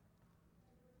look like?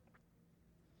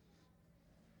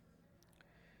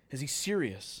 Is he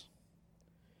serious?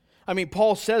 I mean,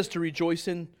 Paul says to rejoice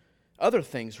in other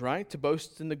things, right? To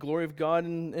boast in the glory of God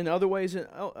in other ways.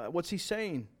 What's he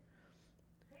saying?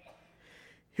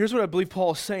 Here's what I believe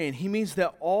Paul is saying. He means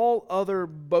that all other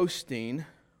boasting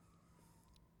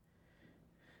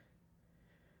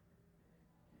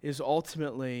is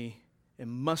ultimately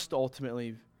and must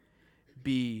ultimately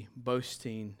be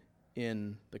boasting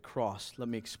in the cross. Let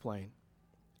me explain.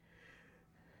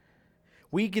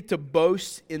 We get to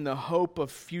boast in the hope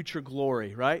of future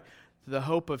glory, right? The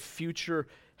hope of future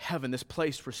heaven, this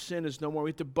place where sin is no more. We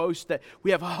have to boast that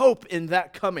we have hope in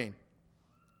that coming.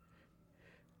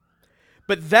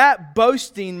 But that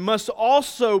boasting must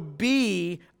also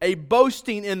be a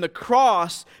boasting in the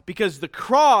cross, because the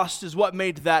cross is what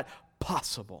made that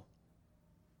possible.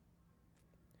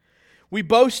 We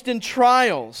boast in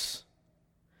trials,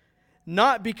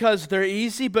 not because they're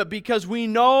easy, but because we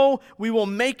know we will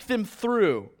make them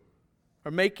through, or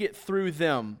make it through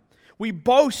them. We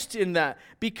boast in that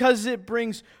because it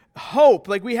brings hope,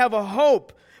 like we have a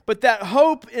hope. But that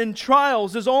hope in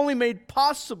trials is only made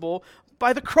possible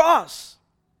by the cross.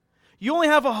 You only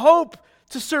have a hope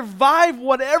to survive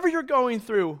whatever you're going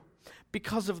through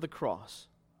because of the cross.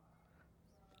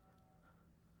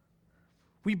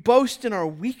 We boast in our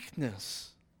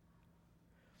weakness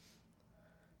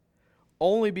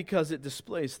only because it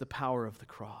displays the power of the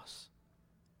cross.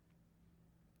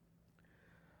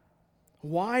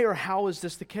 Why or how is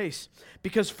this the case?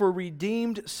 Because for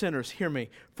redeemed sinners, hear me,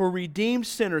 for redeemed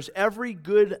sinners, every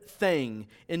good thing,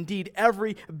 indeed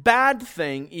every bad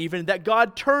thing even, that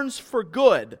God turns for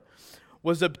good,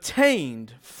 was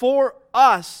obtained for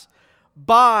us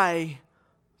by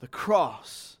the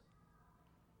cross.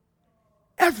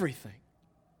 Everything.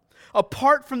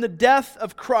 Apart from the death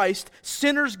of Christ,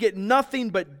 sinners get nothing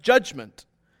but judgment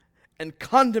and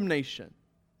condemnation.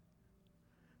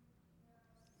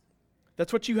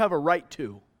 That's what you have a right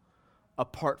to,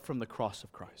 apart from the cross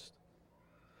of Christ.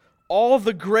 All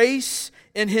the grace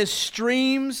in His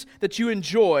streams that you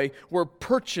enjoy were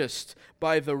purchased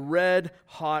by the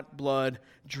red-hot blood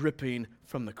dripping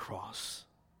from the cross.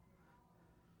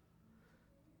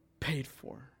 Paid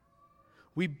for.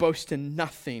 We boast in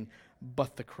nothing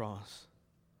but the cross.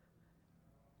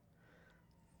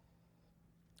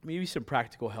 Let me give you some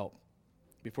practical help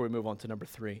before we move on to number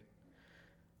 3.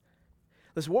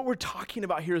 Listen, what we're talking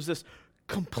about here is this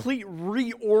complete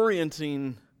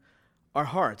reorienting our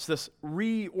hearts, this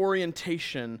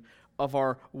reorientation of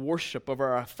our worship, of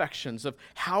our affections, of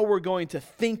how we're going to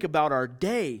think about our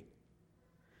day.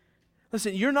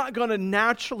 Listen, you're not going to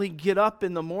naturally get up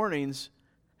in the mornings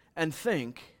and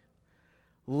think,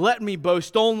 let me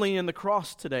boast only in the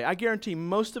cross today. I guarantee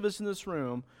most of us in this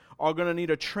room are going to need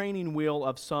a training wheel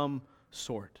of some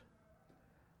sort.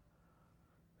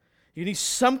 You need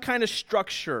some kind of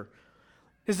structure.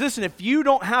 Because listen, if you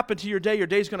don't happen to your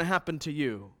day's going to happen to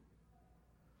you.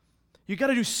 You got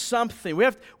to do something.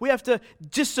 We have to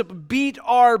just beat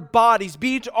our bodies,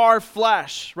 beat our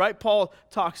flesh, right? Paul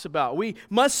talks about. We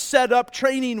must set up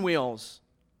training wheels.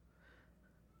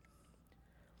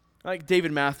 Like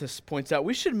David Mathis points out,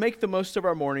 we should make the most of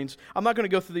our mornings. I'm not going to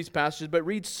go through these passages, but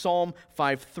read Psalm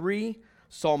 5:3,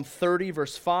 Psalm 30,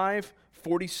 verse 5,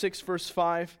 46, verse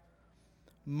 5,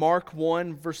 Mark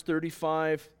 1, verse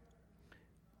 35.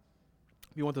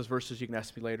 If you want those verses, you can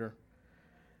ask me later.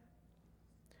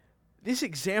 These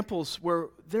examples where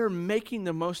they're making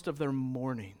the most of their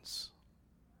mornings.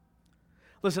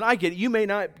 Listen, I get it. You may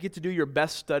not get to do your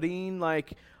best studying,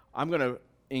 like I'm going to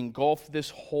engulf this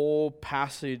whole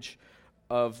passage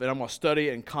and I'm going to study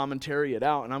it and commentary it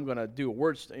out, and I'm going to do a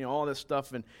word, all this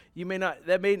stuff, and you may not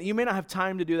have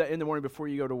time to do that in the morning before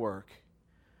you go to work.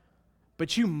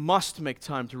 But you must make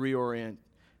time to reorient,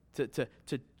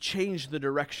 to change the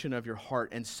direction of your heart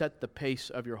and set the pace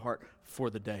of your heart for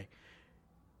the day.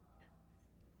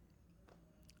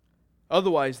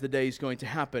 Otherwise, the day is going to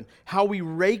happen. How we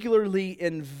regularly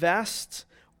invest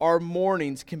our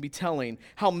mornings can be telling.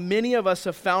 How many of us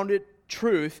have found it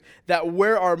truth that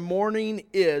where our morning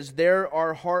is, there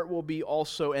our heart will be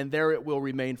also, and there it will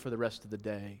remain for the rest of the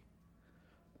day.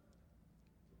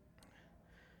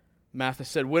 Mathis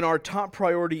said, when our top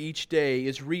priority each day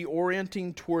is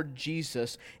reorienting toward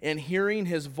Jesus and hearing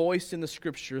His voice in the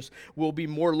Scriptures, we'll be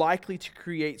more likely to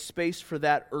create space for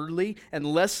that early and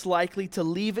less likely to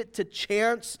leave it to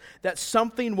chance that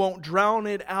something won't drown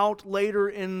it out later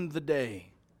in the day.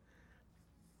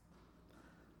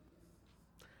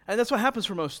 And that's what happens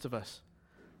for most of us,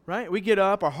 right? We get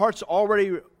up, our heart's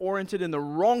already oriented in the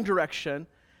wrong direction,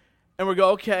 and we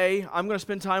go, okay, I'm going to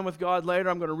spend time with God later.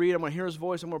 I'm going to read. I'm going to hear His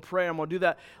voice. I'm going to pray. I'm going to do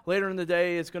that later in the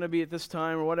day. It's going to be at this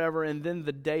time or whatever. And then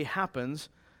the day happens.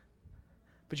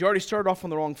 But you already started off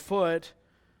on the wrong foot.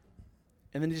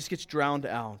 And then it just gets drowned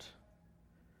out.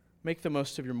 Make the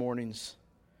most of your mornings.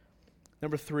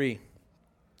 Number 3,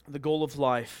 the goal of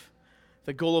life.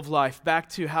 The goal of life. Back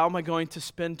to how am I going to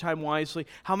spend time wisely?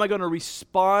 How am I going to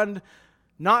respond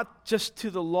not just to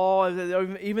the law,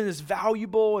 even as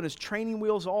valuable and as training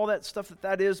wheels, all that stuff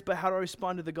that is, but how do I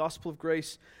respond to the gospel of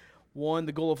grace? 1,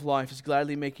 the goal of life is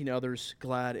gladly making others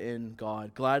glad in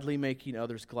God. Gladly making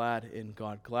others glad in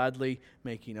God. Gladly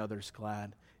making others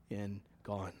glad in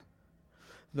God.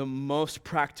 The most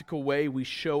practical way we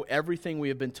show everything we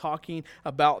have been talking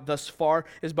about thus far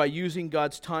is by using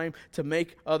God's time to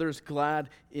make others glad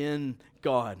in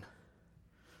God.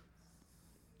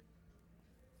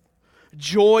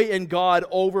 Joy in God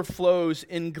overflows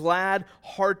in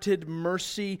glad-hearted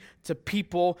mercy to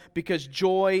people because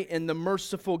joy in the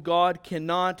merciful God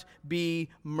cannot be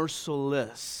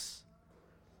merciless.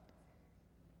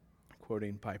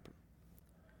 Quoting Piper.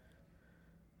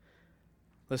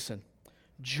 Listen,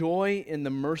 joy in the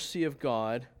mercy of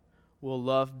God will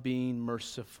love being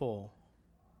merciful.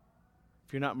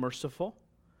 If you're not merciful,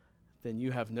 then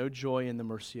you have no joy in the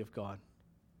mercy of God.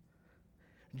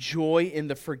 Joy in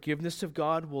the forgiveness of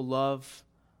God will love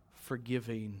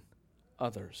forgiving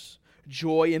others.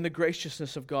 Joy in the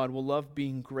graciousness of God will love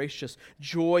being gracious.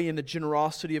 Joy in the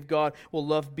generosity of God will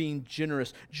love being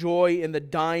generous. Joy in the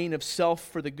dying of self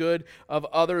for the good of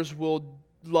others will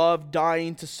love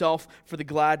dying to self for the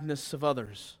gladness of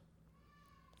others.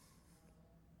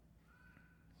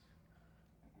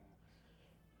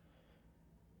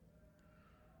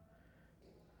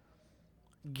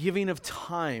 Giving of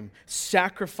time,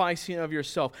 sacrificing of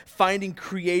yourself, finding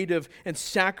creative and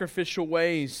sacrificial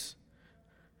ways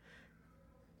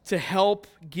to help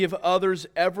give others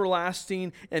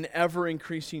everlasting and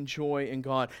ever-increasing joy in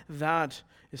God. That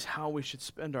is how we should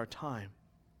spend our time.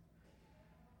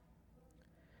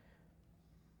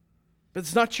 But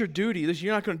it's not your duty.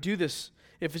 You're not going to do this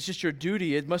if it's just your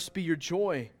duty. It must be your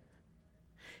joy.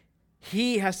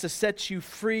 He has to set you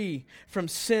free from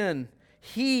sin.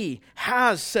 He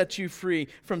has set you free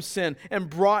from sin and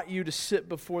brought you to sit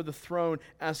before the throne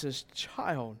as His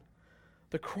child.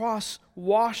 The cross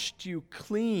washed you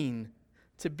clean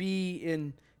to be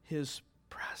in His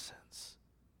presence.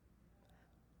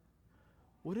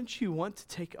 Wouldn't you want to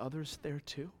take others there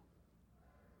too?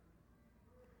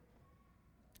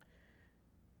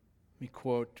 Let me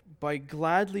quote, by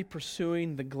gladly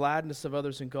pursuing the gladness of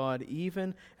others in God,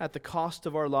 even at the cost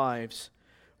of our lives,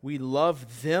 we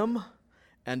love them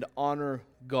and honor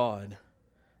God.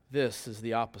 This is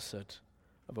the opposite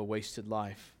of a wasted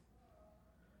life.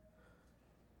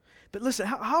 But listen,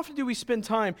 how often do we spend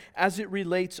time as it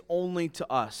relates only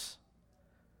to us?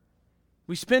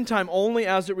 We spend time only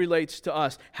as it relates to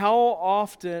us. How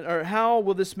often, or how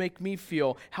will this make me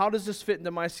feel? How does this fit into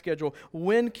my schedule?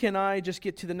 When can I just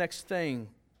get to the next thing?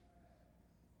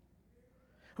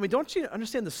 I mean, don't you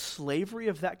understand the slavery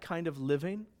of that kind of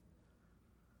living?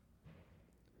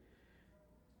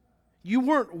 You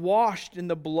weren't washed in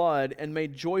the blood and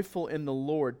made joyful in the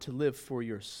Lord to live for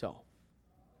yourself.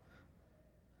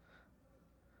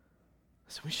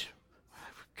 So we've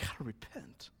got to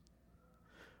repent.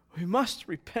 We must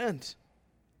repent.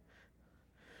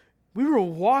 We were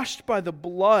washed by the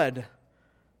blood,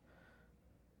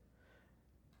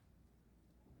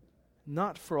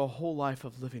 not for a whole life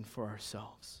of living for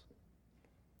ourselves.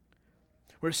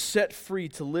 We're set free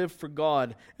to live for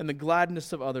God and the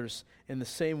gladness of others in the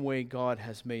same way God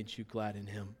has made you glad in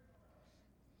Him.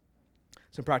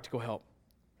 Some practical help.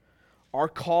 Our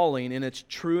calling in its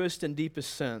truest and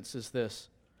deepest sense is this: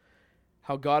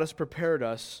 how God has prepared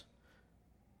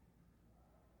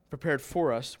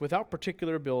for us without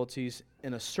particular abilities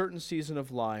in a certain season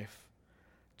of life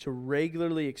to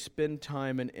regularly expend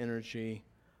time and energy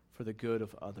for the good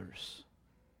of others.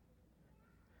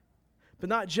 But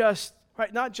not just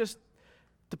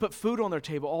to put food on their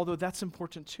table, although that's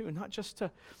important too. Not just to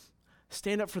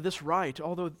stand up for this right,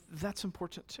 although that's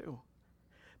important too.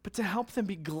 But to help them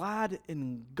be glad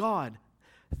in God.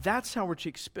 That's how we're to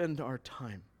expend our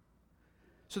time.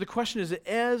 So the question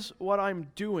is what I'm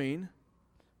doing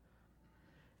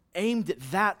aimed at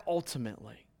that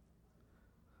ultimately?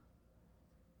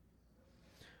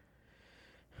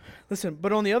 Listen,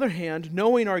 but on the other hand,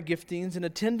 knowing our giftings and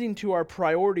attending to our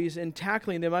priorities and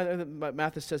tackling them,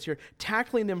 Mathis says here,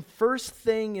 tackling them first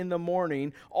thing in the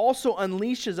morning also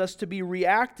unleashes us to be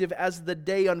reactive as the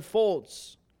day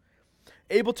unfolds,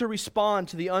 able to respond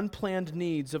to the unplanned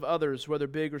needs of others, whether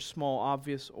big or small,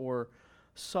 obvious or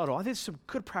subtle. I think it's some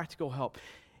good practical help.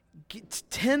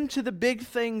 Tend to the big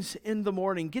things in the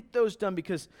morning. Get those done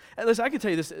because, at least I can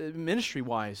tell you this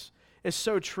ministry-wise, it's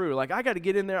so true. Like, I got to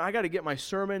get in there, I got to get my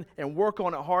sermon and work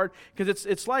on it hard, because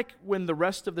it's like when the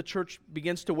rest of the church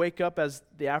begins to wake up as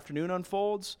the afternoon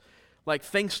unfolds, like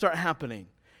things start happening.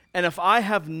 And if I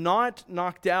have not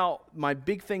knocked out my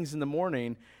big things in the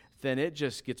morning, then it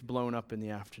just gets blown up in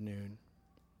the afternoon.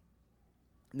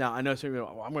 Now, I know some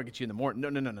people, I'm going to get you in the morning.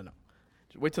 No.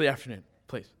 Wait till the afternoon,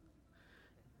 please.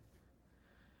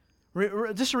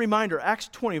 Just a reminder, Acts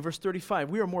 20, verse 35,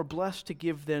 we are more blessed to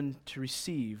give than to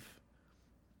receive.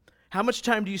 How much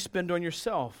time do you spend on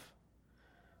yourself?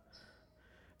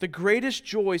 The greatest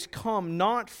joys come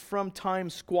not from time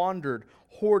squandered,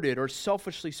 hoarded, or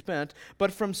selfishly spent,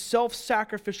 but from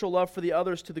self-sacrificial love for the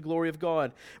others to the glory of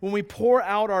God. When we pour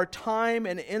out our time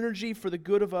and energy for the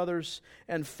good of others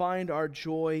and find our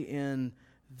joy in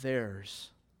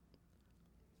theirs.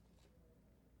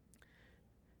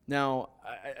 Now,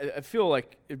 I feel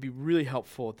like it'd be really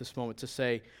helpful at this moment to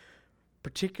say,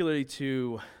 particularly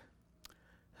to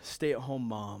stay-at-home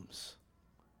moms,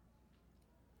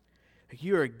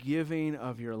 you are giving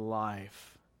of your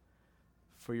life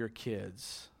for your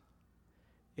kids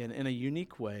in a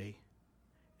unique way,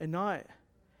 and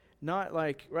not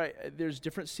like, right, there's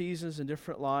different seasons and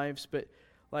different lives, but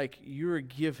like you're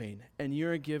giving, and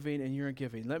you're giving, and you're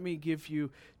giving. Let me give you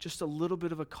just a little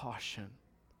bit of a caution.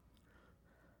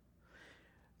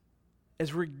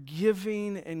 As we're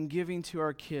giving and giving to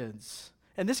our kids,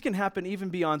 and this can happen even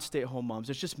beyond stay-at-home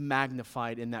moms, it's just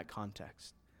magnified in that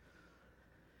context.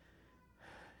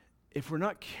 If we're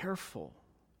not careful,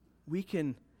 we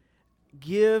can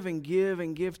give and give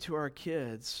and give to our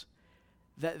kids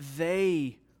that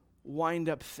they wind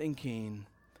up thinking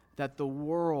that the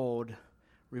world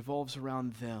revolves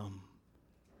around them.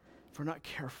 If we're not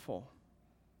careful.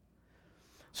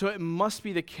 So it must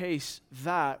be the case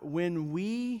that when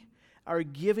we are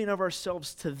giving of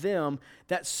ourselves to them,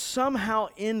 that somehow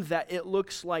in that it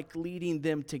looks like leading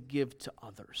them to give to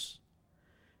others.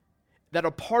 That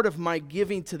a part of my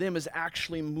giving to them is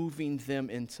actually moving them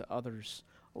into others'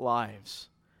 lives.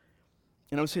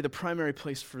 And I would say the primary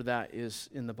place for that is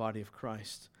in the body of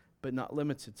Christ, but not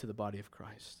limited to the body of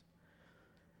Christ.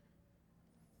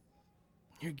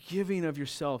 You're giving of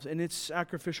yourselves, and it's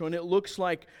sacrificial, and it looks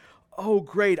like, oh,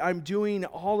 great, I'm doing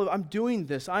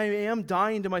this. I am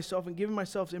dying to myself and giving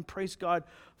myself, and praise God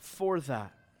for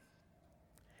that.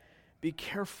 Be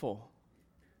careful.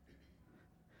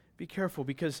 Be careful,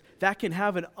 because that can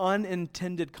have an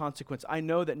unintended consequence. I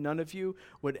know that none of you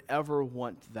would ever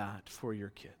want that for your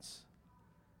kids.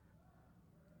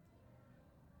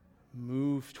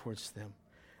 Move towards them.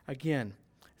 Again,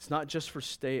 it's not just for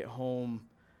stay-at-home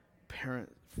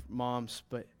moms,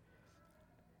 but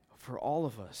for all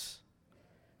of us.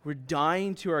 We're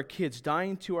dying to our kids,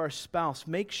 dying to our spouse.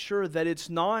 Make sure that it's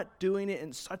not doing it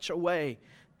in such a way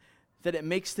that it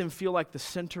makes them feel like the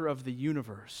center of the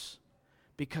universe,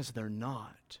 because they're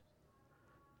not.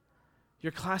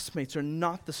 Your classmates are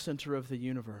not the center of the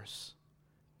universe.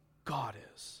 God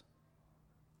is.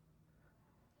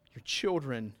 Your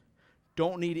children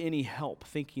don't need any help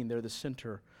thinking they're the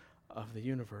center of the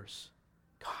universe.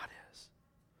 God is.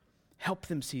 Help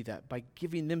them see that by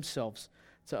giving themselves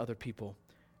to other people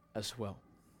as well.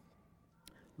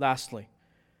 Lastly,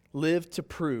 live to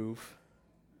prove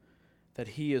that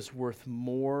He is worth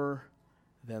more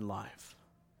than life.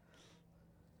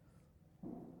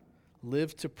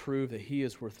 Live to prove that He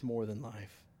is worth more than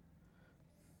life.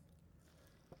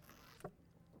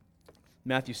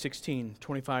 Matthew 16,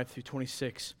 25 through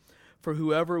 26. For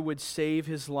whoever would save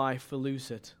his life will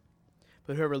lose it,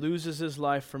 but whoever loses his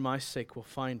life for my sake will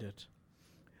find it.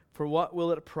 For what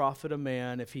will it profit a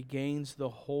man if he gains the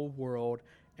whole world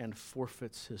and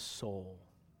forfeits his soul?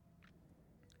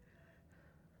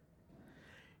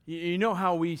 You know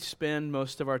how we spend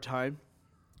most of our time?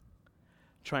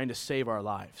 Trying to save our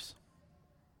lives.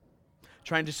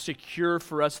 Trying to secure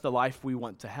for us the life we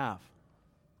want to have.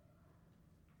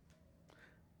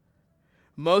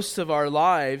 Most of our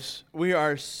lives, we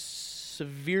are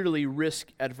severely risk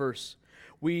adverse.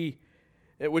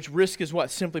 Which risk is what?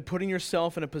 Simply putting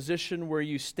yourself in a position where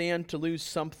you stand to lose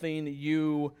something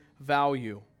you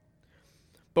value.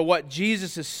 But what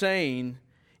Jesus is saying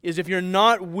is if you're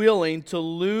not willing to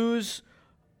lose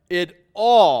it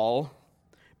all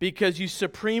because you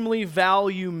supremely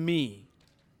value me,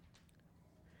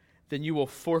 then you will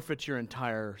forfeit your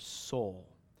entire soul.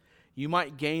 You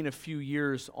might gain a few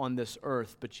years on this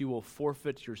earth, but you will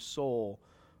forfeit your soul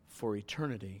for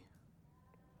eternity.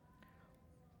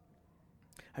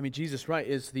 I mean, Jesus, right,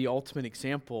 is the ultimate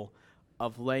example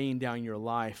of laying down your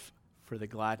life for the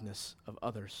gladness of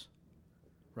others,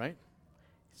 right?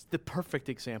 It's the perfect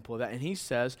example of that. And He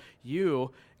says,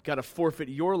 you got to forfeit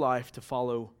your life to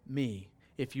follow me.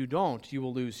 If you don't, you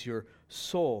will lose your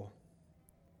soul.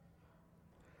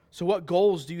 So what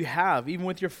goals do you have, even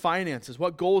with your finances?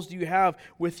 What goals do you have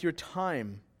with your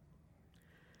time?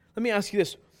 Let me ask you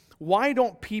this. Why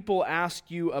don't people ask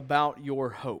you about your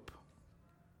hope?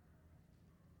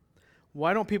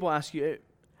 Why don't people ask you,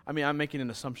 I mean, I'm making an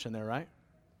assumption there, right?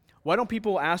 Why don't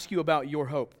people ask you about your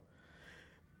hope?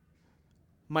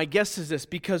 My guess is this,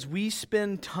 because we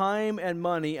spend time and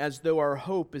money as though our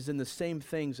hope is in the same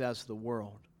things as the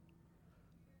world.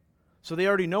 So they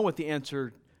already know what the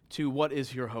answer to what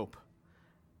is your hope.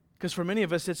 Because for many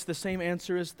of us, it's the same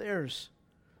answer as theirs.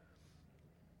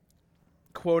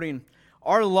 Quoting,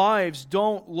 our lives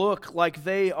don't look like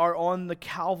they are on the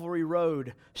Calvary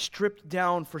Road, stripped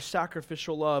down for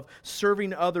sacrificial love,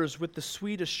 serving others with the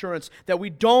sweet assurance that we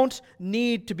don't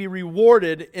need to be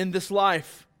rewarded in this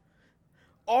life.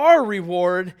 Our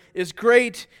reward is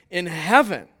great in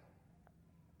heaven.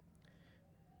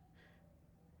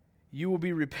 You will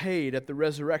be repaid at the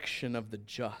resurrection of the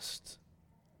just.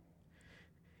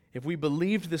 If we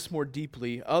believed this more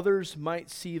deeply, others might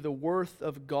see the worth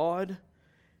of God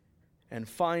and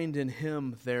find in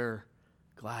Him their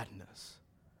gladness.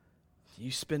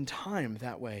 You spend time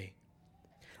that way.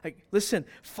 Like, listen,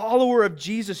 follower of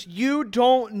Jesus, you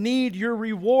don't need your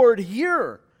reward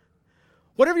here.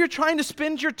 Whatever you're trying to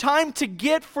spend your time to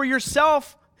get for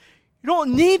yourself, you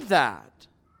don't need that.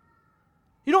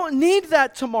 You don't need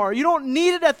that tomorrow. You don't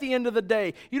need it at the end of the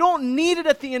day. You don't need it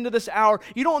at the end of this hour.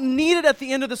 You don't need it at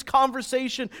the end of this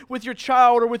conversation with your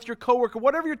child or with your coworker.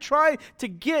 Whatever you're trying to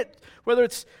get, whether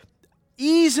it's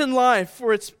ease in life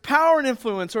or it's power and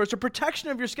influence or it's a protection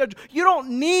of your schedule, you don't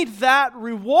need that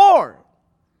reward.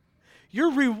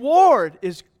 Your reward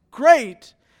is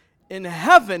great in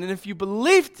heaven, and if you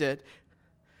believed it,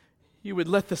 you would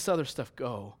let this other stuff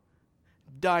go,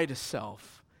 die to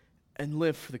self, and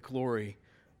live for the glory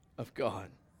of God.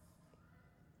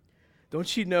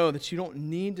 Don't you know that you don't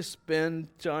need to spend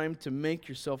time to make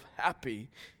yourself happy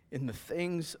in the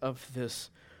things of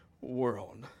this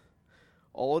world?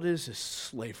 All it is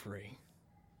slavery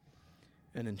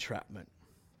and entrapment.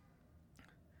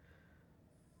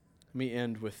 Let me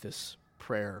end with this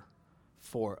prayer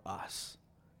for us.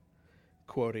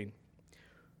 Quoting,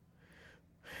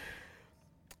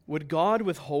 would God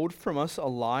withhold from us a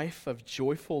life of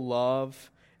joyful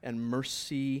love and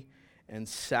mercy and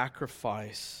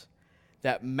sacrifice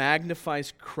that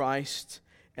magnifies Christ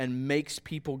and makes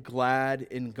people glad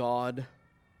in God?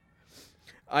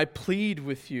 I plead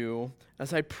with you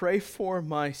as I pray for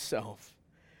myself.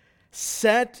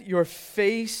 Set your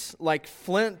face like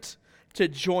flint to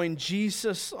join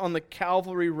Jesus on the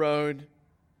Calvary Road.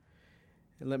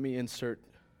 And let me insert,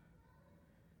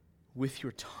 with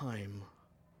your time.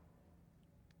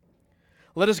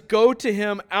 Let us go to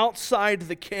Him outside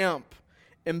the camp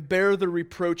and bear the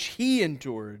reproach He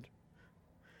endured.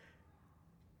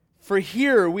 For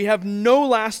here we have no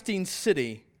lasting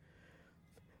city,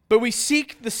 but we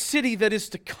seek the city that is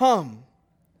to come.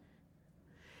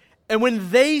 And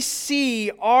when they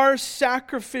see our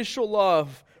sacrificial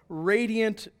love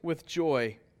radiant with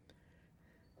joy,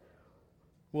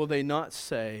 will they not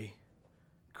say,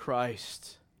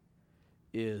 Christ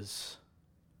is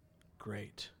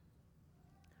great?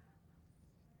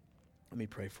 Let me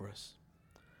pray for us.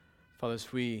 Father,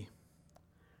 as we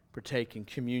partake in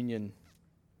communion,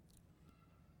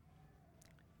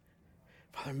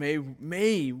 Father,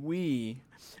 may we,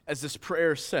 as this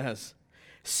prayer says,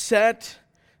 set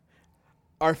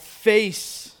our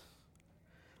face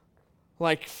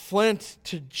like flint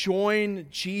to join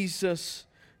Jesus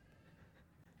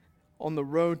on the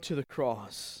road to the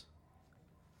cross.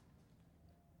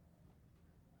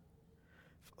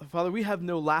 Father, we have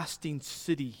no lasting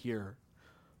city here.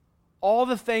 All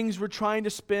the things we're trying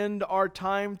to spend our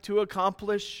time to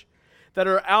accomplish that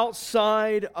are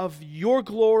outside of your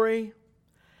glory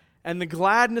and the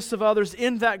gladness of others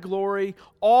in that glory,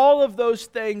 all of those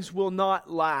things will not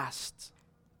last.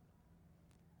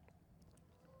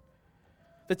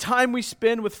 The time we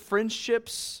spend with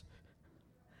friendships,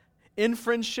 in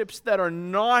friendships that are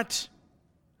not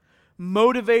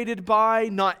motivated by,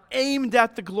 not aimed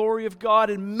at the glory of God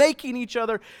and making each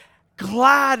other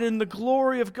glad in the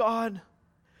glory of God,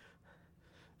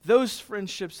 those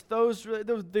friendships,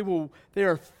 they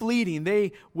are fleeting.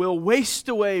 They will waste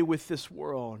away with this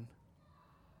world.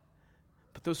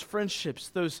 But those friendships,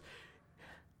 those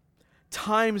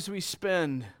times we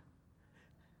spend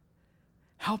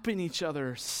helping each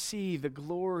other see the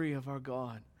glory of our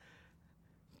God,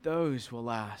 those will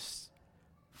last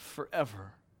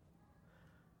forever.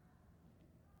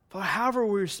 But however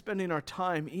we're spending our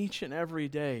time each and every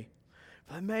day,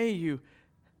 may you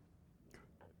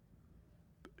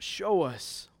show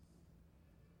us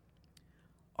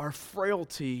our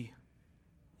frailty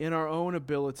in our own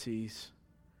abilities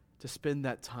to spend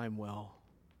that time well.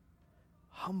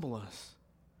 Humble us.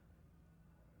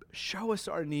 Show us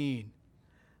our need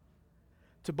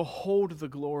to behold the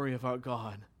glory of our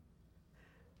God,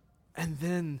 and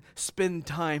then spend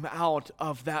time out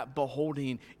of that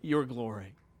beholding your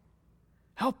glory.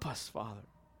 Help us, Father.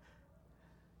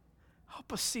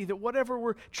 Help us see that whatever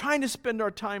we're trying to spend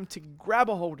our time to grab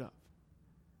a hold of,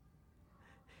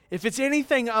 if it's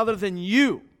anything other than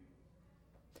you,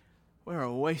 we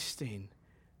are wasting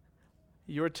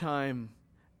your time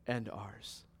and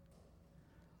ours.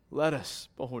 Let us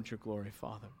behold your glory,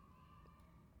 Father.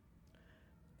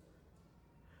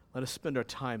 Let us spend our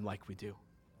time like we do.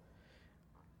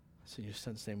 It's in your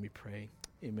Son's name we pray.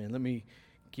 Amen. Let me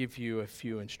give you a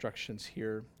few instructions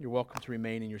here. You're welcome to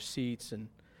remain in your seats and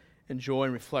enjoy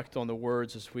and reflect on the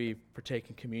words as we partake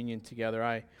in communion together.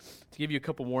 To give you a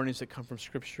couple warnings that come from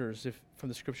scriptures. From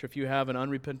the scripture, if you have an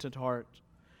unrepentant heart,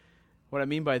 what I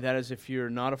mean by that is if you're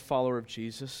not a follower of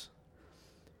Jesus,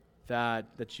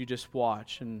 that you just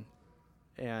watch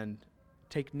and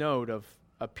take note of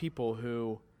people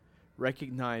who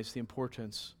recognize the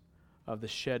importance of the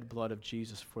shed blood of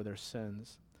Jesus for their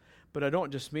sins. But I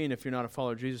don't just mean if you're not a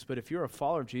follower of Jesus, but if you're a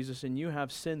follower of Jesus and you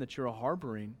have sin that you're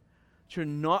harboring, that you're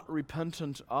not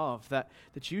repentant of, that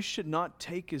you should not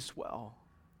take as well.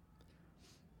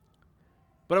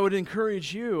 But I would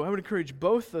encourage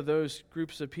both of those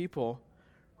groups of people,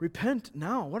 repent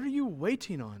now. What are you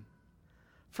waiting on?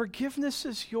 Forgiveness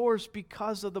is yours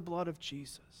because of the blood of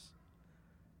Jesus.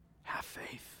 Have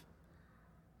faith.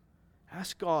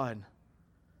 Ask God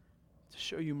to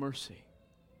show you mercy.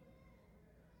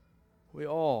 We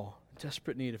all in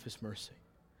desperate need of His mercy.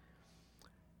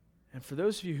 And for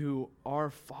those of you who are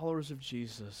followers of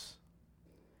Jesus,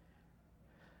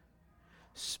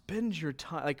 spend your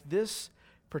time, like this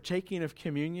partaking of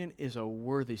communion is a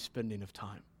worthy spending of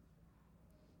time.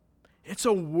 It's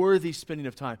a worthy spending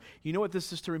of time. You know what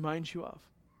this is to remind you of?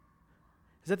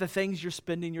 Is that the things you're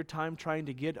spending your time trying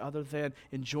to get other than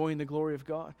enjoying the glory of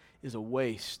God is a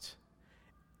waste.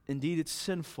 Indeed, it's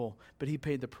sinful, but He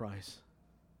paid the price.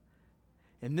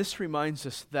 And this reminds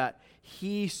us that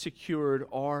He secured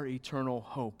our eternal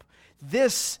hope.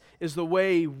 This is the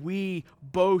way we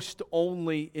boast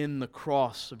only in the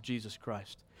cross of Jesus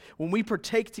Christ. When we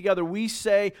partake together, we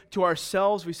say to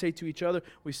ourselves, we say to each other,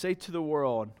 we say to the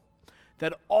world,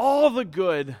 that all the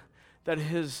good that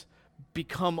has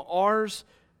become ours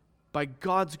by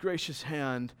God's gracious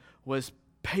hand was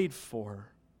paid for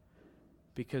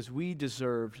because we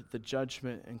deserved the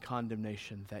judgment and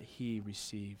condemnation that He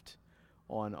received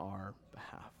on our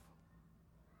behalf.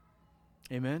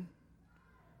 Amen?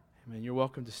 Amen. You're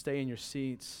welcome to stay in your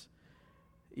seats,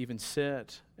 even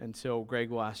sit until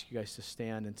Greg will ask you guys to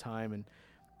stand in time.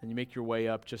 Then you make your way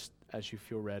up just as you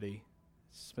feel ready.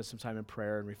 Spend some time in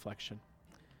prayer and reflection,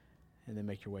 and then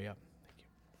make your way up.